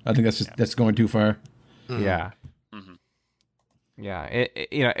episode. I think that's going too far. Yeah. Yeah.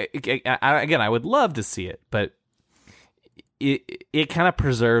 Again, I would love to see it, but it kind of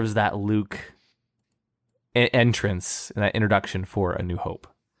preserves that Luke entrance and that introduction for A New Hope.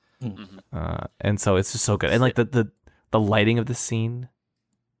 And so it's just so good. And like the lighting of the scene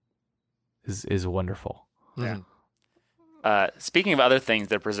is wonderful. Yeah. Speaking of other things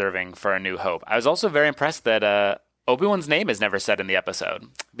they're preserving for A New Hope, I was also very impressed that Obi-Wan's name is never said in the episode,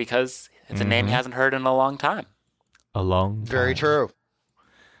 because it's a name he hasn't heard in a long time. A long time. Very true.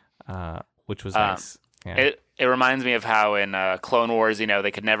 Which was nice. Yeah. It reminds me of how in Clone Wars, you know,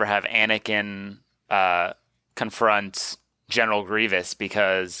 they could never have Anakin confront General Grievous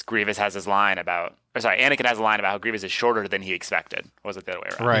because Grievous has his line about... Anakin has a line about how Grievous is shorter than he expected. Or was it the other way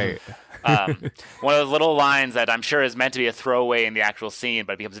around? Right. One of those little lines that I'm sure is meant to be a throwaway in the actual scene,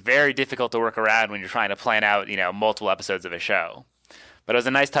 but it becomes very difficult to work around when you're trying to plan out, you know, multiple episodes of a show. But it was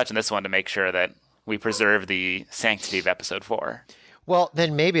a nice touch in this one to make sure that we preserve the sanctity of Episode 4. Well,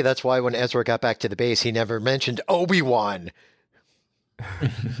 then maybe that's why when Ezra got back to the base, he never mentioned Obi-Wan.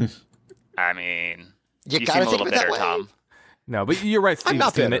 I mean, You you gotta seem a think little of it that bitter, way. Tom. No, but you're right, Steve. I'm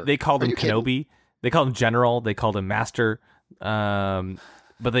not bitter. They called Are him you kidding? Kenobi. They called him General. They called him Master.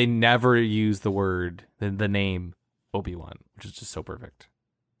 But they never used the word, the name Obi-Wan, which is just so perfect.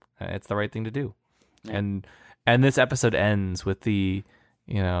 It's the right thing to do. Yeah. And this episode ends with with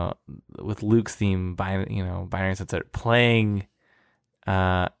Luke's theme, Binary Sunset, playing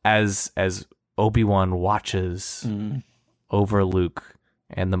as Obi-Wan watches over Luke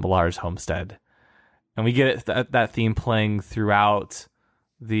and the Millar's homestead. And we get that theme playing throughout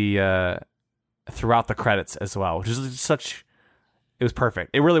the credits as well, which is it was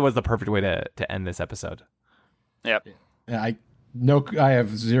perfect. It really was the perfect way to end this episode. Yep. Yeah, I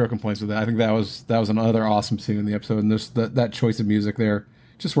have zero complaints with that. I think that was another awesome scene in the episode, and that choice of music there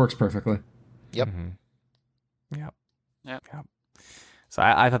just works perfectly. Yep. Yep. So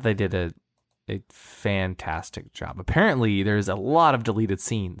I thought they did a fantastic job. Apparently, there's a lot of deleted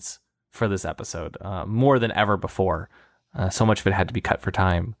scenes for this episode, more than ever before. So much of it had to be cut for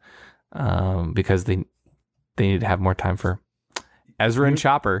time because they needed to have more time for Ezra and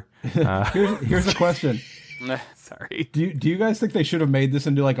Chopper. Here's a question. Sorry. Do you guys think they should have made this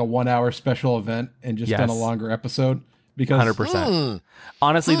into like a 1 hour special event and just done a longer epised? Because 100%.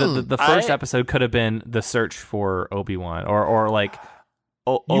 Honestly, the first episode could have been the search for Obi-Wan, or like,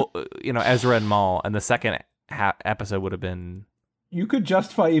 Ezra and Maul, and the second episode would have been. You could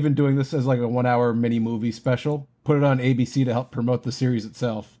justify even doing this as like a 1 hour mini movie special. Put it on ABC to help promote the series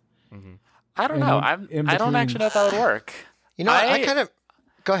itself. I don't know. I don't actually know if that would work. I kind of...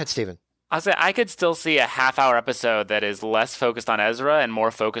 Go ahead, Steven. I could still see a half-hour episode that is less focused on Ezra and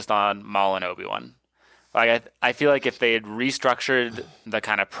more focused on Maul and Obi-Wan. Like I feel like if they had restructured the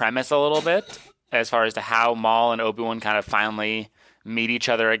kind of premise a little bit, as far as to how Maul and Obi-Wan kind of finally meet each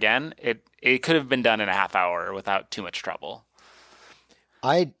other again, it could have been done in a half hour without too much trouble.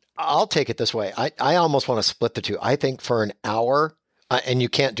 I'll take it this way. I almost want to split the two. I think for an hour, and you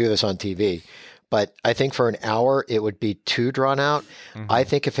can't do this on TV, but I think for an hour it would be too drawn out. Mm-hmm. I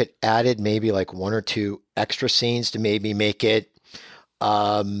think if it added maybe like 1 or 2 extra scenes to maybe make it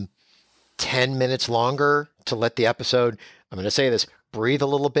 10 minutes longer to let the episode, I'm going to say this, breathe a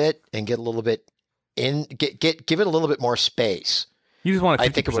little bit and get a little bit in, give it a little bit more space. You just want it 50%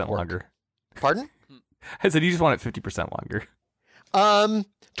 I think it would longer. Pardon? I said you just want it 50% longer.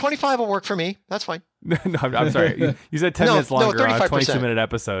 25 will work for me. That's fine. No, I'm sorry. You said 10 minutes longer on a 35%. 22-minute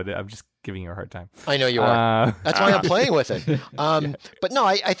episode. I'm just giving you a hard time. I know you are. That's why I'm playing with it. But no,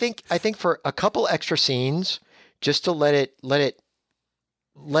 I think for a couple extra scenes, just to let it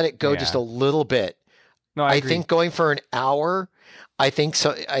go just a little bit. No, I agree. think going for an hour, I think it's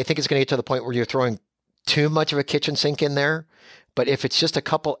going to get to the point where you're throwing too much of a kitchen sink in there. But if it's just a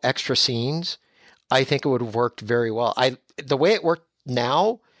couple extra scenes, I think it would have worked very well. The way it worked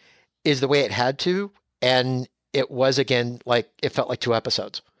now is the way it had to, and it was, again, like it felt like 2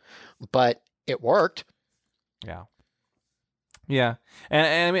 episodes, but it worked. Yeah. And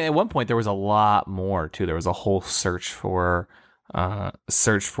I mean, at one point there was a lot more too. There was a whole search for Obi-Wan,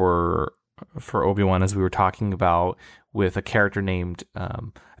 as we were talking about, with a character named I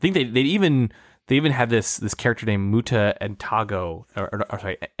think they even had this character named Muta Entago, or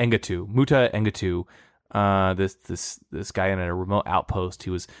sorry, Engatu. Muta Engatu. This guy in a remote outpost. He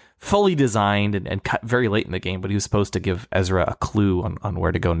was fully designed and cut very late in the game, but he was supposed to give Ezra a clue on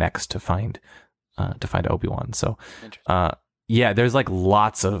where to go next to find Obi-Wan. So, there's like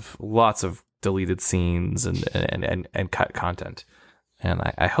lots of deleted scenes and cut content, and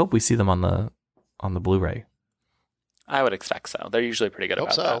I hope we see them on the Blu-ray. I would expect so. They're usually pretty good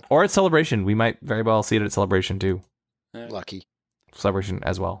about that. Or at Celebration, we might very well see it at Celebration too. Lucky Celebration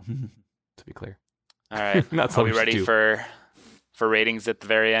as well, to be clear. All right. Are we ready for ratings at the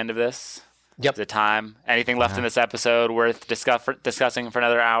very end of this? Yep. Is it time? Anything left in this episode worth discussing for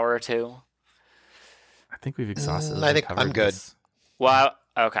another hour or two? I think we've exhausted. I think I'm good. Well,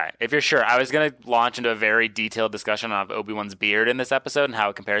 okay. If you're sure, I was going to launch into a very detailed discussion of Obi-Wan's beard in this episode and how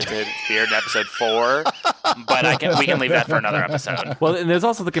it compares to his beard in episode 4, but we can leave that for another episode. Well, and there's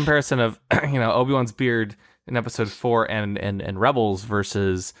also the comparison of Obi-Wan's beard in episode 4 and Rebels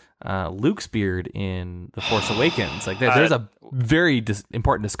versus Luke's beard in The Force Awakens. Like there's a very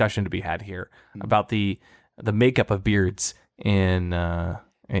important discussion to be had here about the makeup of beards on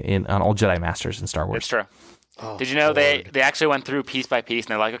old Jedi Masters in Star Wars. It's true. Oh, did you know they actually went through piece by piece,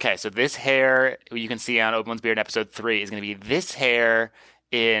 and they're like, okay, so this hair you can see on Obi-Wan's beard in episode 3 is going to be this hair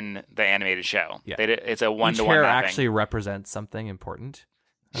in the animated show. Yeah. It's a 1-to-1 Each hair mapping. actually represents something important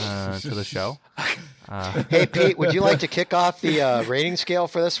to the show. Hey, Pete, would you like to kick off the rating scale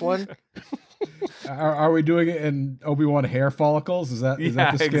for this one? Are we doing it in Obi-Wan hair follicles? Is that the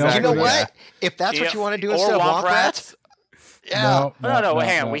scale? Exactly. You know what? If that's what you want to do instead of Womp Rats. Yeah. No,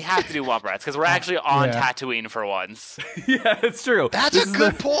 hang on. We have to do Womp Rats because we're actually on Tatooine for once. Yeah, it's true. That's a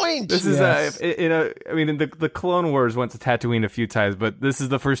good point. This is the Clone Wars went to Tatooine a few times, but this is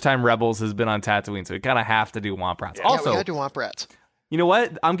the first time Rebels has been on Tatooine, so we kind of have to do Womp Rats. Yeah, we got to do Womp Rats. You know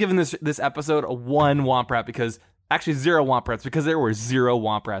what? I'm giving this episode a 1 Womp Rat because actually 0 Womp Rats because there were 0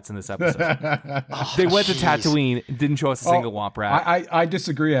 Womp Rats in this episode. They went to Tatooine, didn't show us a single Womp Rat. I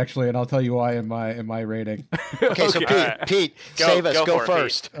disagree actually, and I'll tell you why in my rating. Okay, so Pete, save us. Go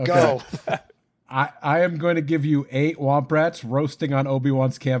first. Okay. Go. I am going to give you 8 Womp Rats roasting on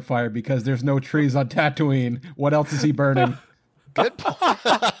Obi-Wan's campfire because there's no trees on Tatooine. What else is he burning? Good point.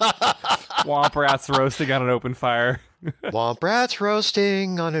 Womp Rats roasting on an open fire. Womp Rats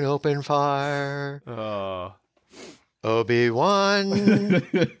roasting on an open fire. Oh. Obi-Wan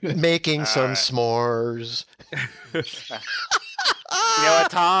making some s'mores. You know what,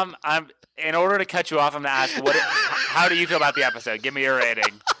 Tom? In order to cut you off, I'm going to ask, how do you feel about the episode? Give me your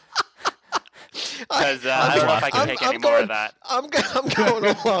rating. Because I don't know if I can take any more of that. I'm going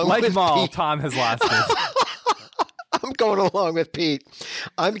along like with Maul, Pete. Tom has lost it. I'm going along with Pete.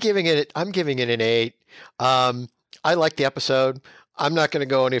 I'm giving it an 8. I like the episode. I'm not going to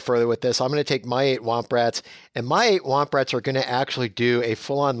go any further with this. I'm going to take my 8 Womp Rats, and my 8 Womp Rats are going to actually do a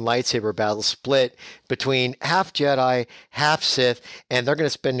full-on lightsaber battle split between half Jedi, half Sith, and they're going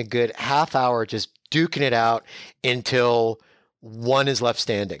to spend a good half hour just duking it out until one is left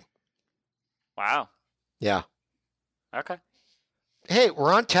standing. Wow. Yeah. Okay. Hey,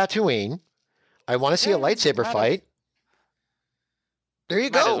 we're on Tatooine. I want to see a lightsaber fight. There you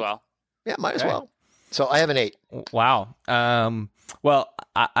go. Might as well. Yeah, might as well. So I have an 8. Wow. Well,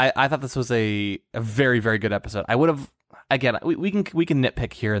 I thought this was a very, very good episode. I would have, again, we can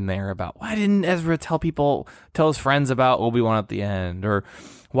nitpick here and there about why didn't Ezra tell his friends about Obi-Wan at the end, or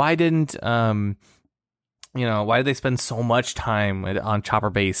why didn't why did they spend so much time on Chopper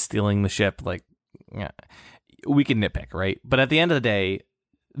Base stealing the ship? Like, yeah, we can nitpick, right? But at the end of the day,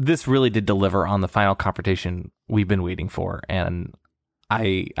 this really did deliver on the final confrontation we've been waiting for, and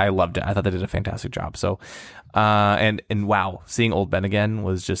I loved it. I thought they did a fantastic job. So, and wow, seeing Old Ben again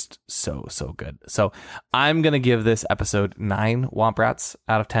was just so good. So I'm gonna give this episode 9 Womp Rats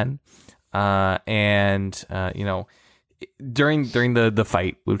out of 10. During the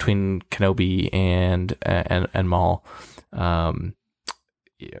fight between Kenobi and Maul,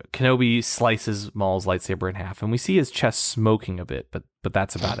 Kenobi slices Maul's lightsaber in half, and we see his chest smoking a bit, but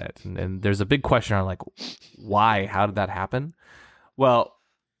that's about it. And there's a big question on like, why? How did that happen? Well,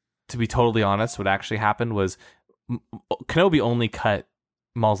 to be totally honest, what actually happened was Kenobi only cut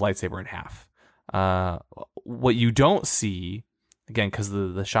Maul's lightsaber in half. What you don't see, again, because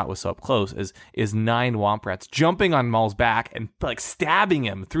the shot was so up close, is 9 Womp Rats jumping on Maul's back and like stabbing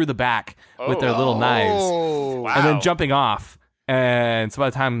him through the back with their little knives, Wow. and then jumping off. And so by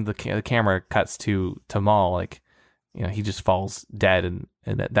the time the camera cuts to Maul, like, he just falls dead, and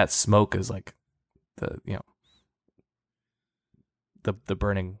that smoke is like the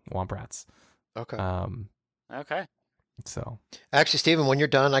burning Womp Rats. Okay. Okay. So Actually, Steven, when you're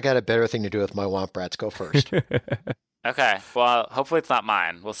done, I got a better thing to do with my Womp Rats. Go first. Okay. Well, hopefully it's not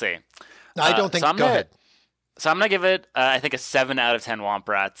mine. We'll see. I don't think. Go ahead. So I'm gonna give it, I think, a 7 out of 10 Womp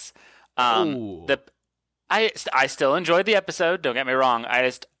Rats. I still enjoyed the episode. Don't get me wrong.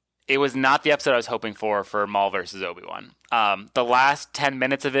 It was not the episode I was hoping for Maul versus Obi-Wan. The last 10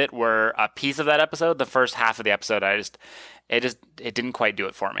 minutes of it were a piece of that episode. The first half of the episode, it didn't quite do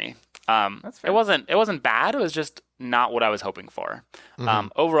it for me. That's fair. It wasn't bad. It was just not what I was hoping for.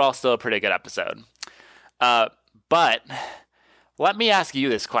 Overall, still a pretty good episode. But let me ask you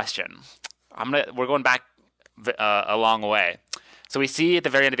this question. We're going back a long way. So we see at the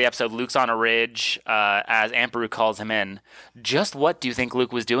very end of the episode, Luke's on a ridge as Aunt Beru calls him in. Just what do you think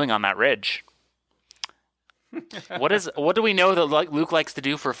Luke was doing on that ridge? What do we know that Luke likes to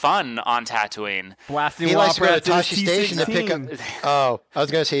do for fun on Tatooine? Blasting He likes to go to Womp Rats in Tashi Station to pick up. Oh, I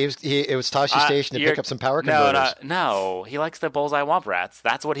was going to say it was Tashi Station to pick up some power converters. No, he likes to bullseye Womp Rats.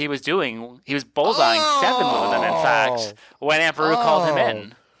 That's what he was doing. He was bullseyeing 7 of them, in fact, when Aunt Beru called him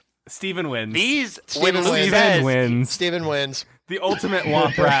in. Steven wins. Steven wins. Steven wins. The ultimate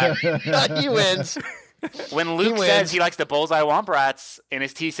Womp Rat. He wins. When Luke says he likes to bullseye Womp Rats in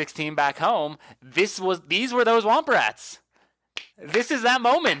his T-16 back home, these were those Womp Rats. This is that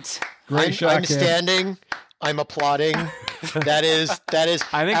moment. Great shot. I'm standing. I'm applauding. That is.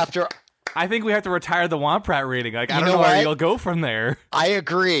 I think we have to retire the Womp Rat rating. Like, I don't know what? where you'll go from there. I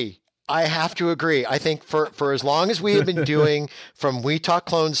agree. I have to agree. I think for as long as we have been doing from We Talk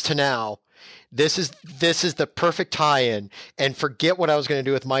Clones to now, this is the perfect tie-in. And forget what I was going to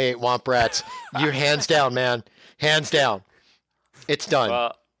do with my 8 Womp Rats. You hands down, man. Hands down. It's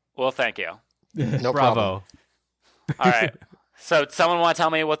done. Well, thank you. No Bravo. problem. All right. So, someone want to tell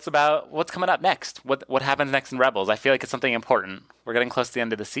me what's coming up next? What happens next in Rebels? I feel like it's something important. We're getting close to the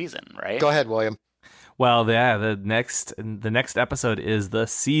end of the season, right? Go ahead, William. Well, yeah, the next episode is the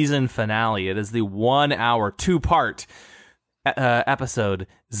season finale. It is the 1 hour, 2-part episode,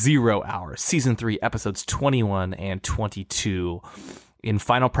 0 Hour, season 3, episodes 21 and 22. In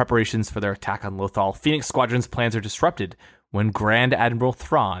final preparations for their attack on Lothal, Phoenix Squadron's plans are disrupted when Grand Admiral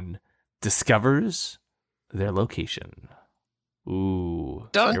Thrawn discovers their location. Ooh,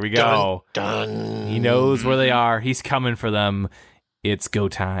 here we go. Dun. He knows where they are. He's coming for them. It's go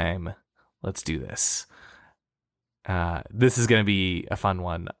time. Let's do this. This is going to be a fun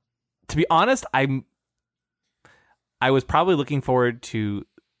one. To be honest, I was probably looking forward to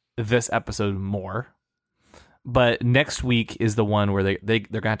this episode more, but next week is the one where they're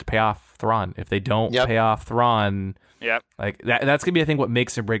going to have to pay off Thrawn. If they don't pay off Thrawn, like that's going to be, I think, what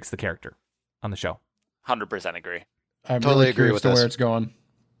makes or breaks the character on the show. 100% agree. I'm Totally really agree curious with to this. where it's going.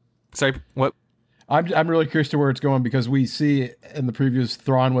 Sorry, what? I'm really curious to where it's going because we see in the previews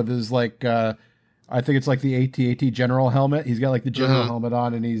Thrawn with his like I think it's like the AT-AT general helmet. He's got like the general helmet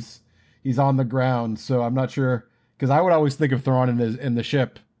on and he's on the ground. So I'm not sure because I would always think of Thrawn in the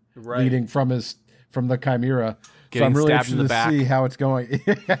ship leading from the Chimera. Getting so I'm really stabbed in interested the to back. see how it's going.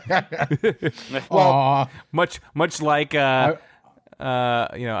 Well, much like unfortunately,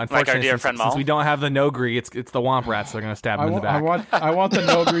 Like our dear friend Maul? since we don't have the Nogri, it's the Womp Rats. They're going to stab him in the back. I want the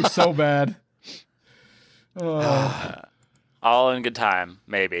Nogri so bad. All in good time,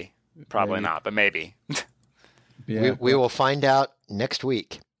 maybe. Probably not, but maybe. Yeah, we will find out next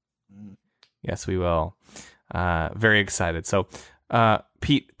week. Yes, we will. Very excited. So,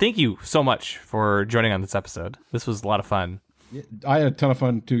 Pete, thank you so much for joining on this episode. This was a lot of fun. I had a ton of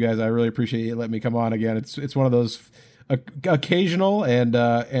fun too, guys. I really appreciate you letting me come on again. It's one of those occasional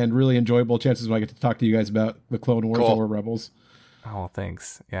and really enjoyable chances when I get to talk to you guys about the Clone Wars or Rebels. Oh,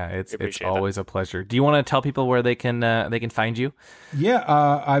 thanks. Yeah, it's always a pleasure. Do you want to tell people where they can find you? Yeah,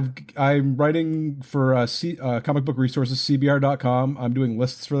 I'm writing for comic book resources, CBR.com. I'm doing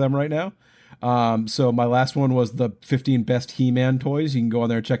lists for them right now. So my last one was the 15 best He-Man toys. You can go on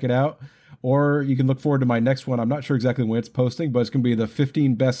there and check it out. Or you can look forward to my next one. I'm not sure exactly when it's posting, but it's going to be the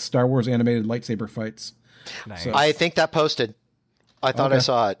 15 best Star Wars animated lightsaber fights. Nice. So, I think that posted. I thought I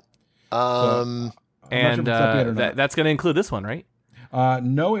saw it. And that's going to include this one, right?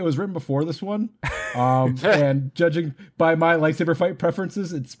 No, it was written before this one. And judging by my lightsaber fight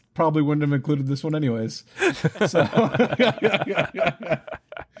preferences, it's probably wouldn't have included this one anyways. So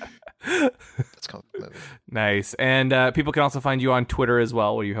That's nice. And people can also find you on Twitter as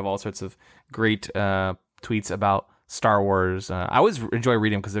well, where you have all sorts of great tweets about Star Wars. I always enjoy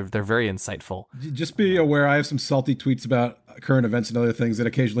reading them because they're very insightful. Just be aware, I have some salty tweets about current events and other things that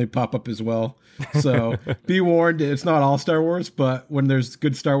occasionally pop up as well. So be warned, it's not all Star Wars, but when there's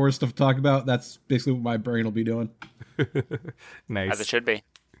good Star Wars stuff to talk about, that's basically what my brain will be doing. Nice. As it should be.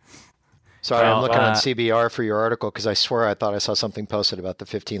 Sorry, I'm looking on CBR for your article because I swear I thought I saw something posted about the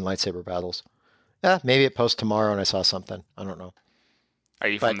 15 lightsaber battles. Yeah, maybe it posts tomorrow and I saw something. I don't know. Are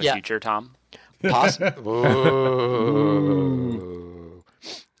you from the future, Tom? Ooh.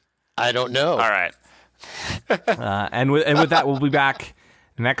 I don't know. All right. And with that, we'll be back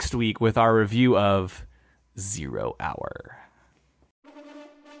next week with our review of 0 Hour.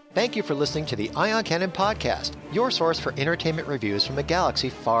 Thank you for listening to the Ion Cannon Podcast, your source for entertainment reviews from a galaxy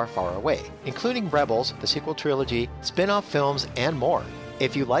far, far away, including Rebels, the sequel trilogy, spin-off films, and more.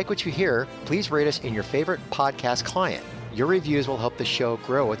 If you like what you hear, please rate us in your favorite podcast client. Your reviews will help the show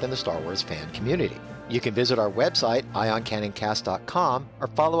grow within the Star Wars fan community. You can visit our website, ioncanoncast.com, or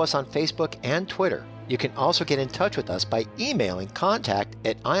follow us on Facebook and Twitter. You can also get in touch with us by emailing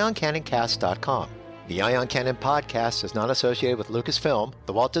contact@ioncanoncast.com. The Ion Cannon Podcast is not associated with Lucasfilm,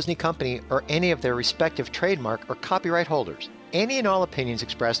 the Walt Disney Company, or any of their respective trademark or copyright holders. Any and all opinions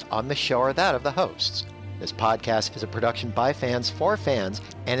expressed on the show are that of the hosts. This podcast is a production by fans for fans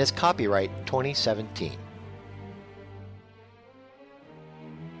and is copyright 2017.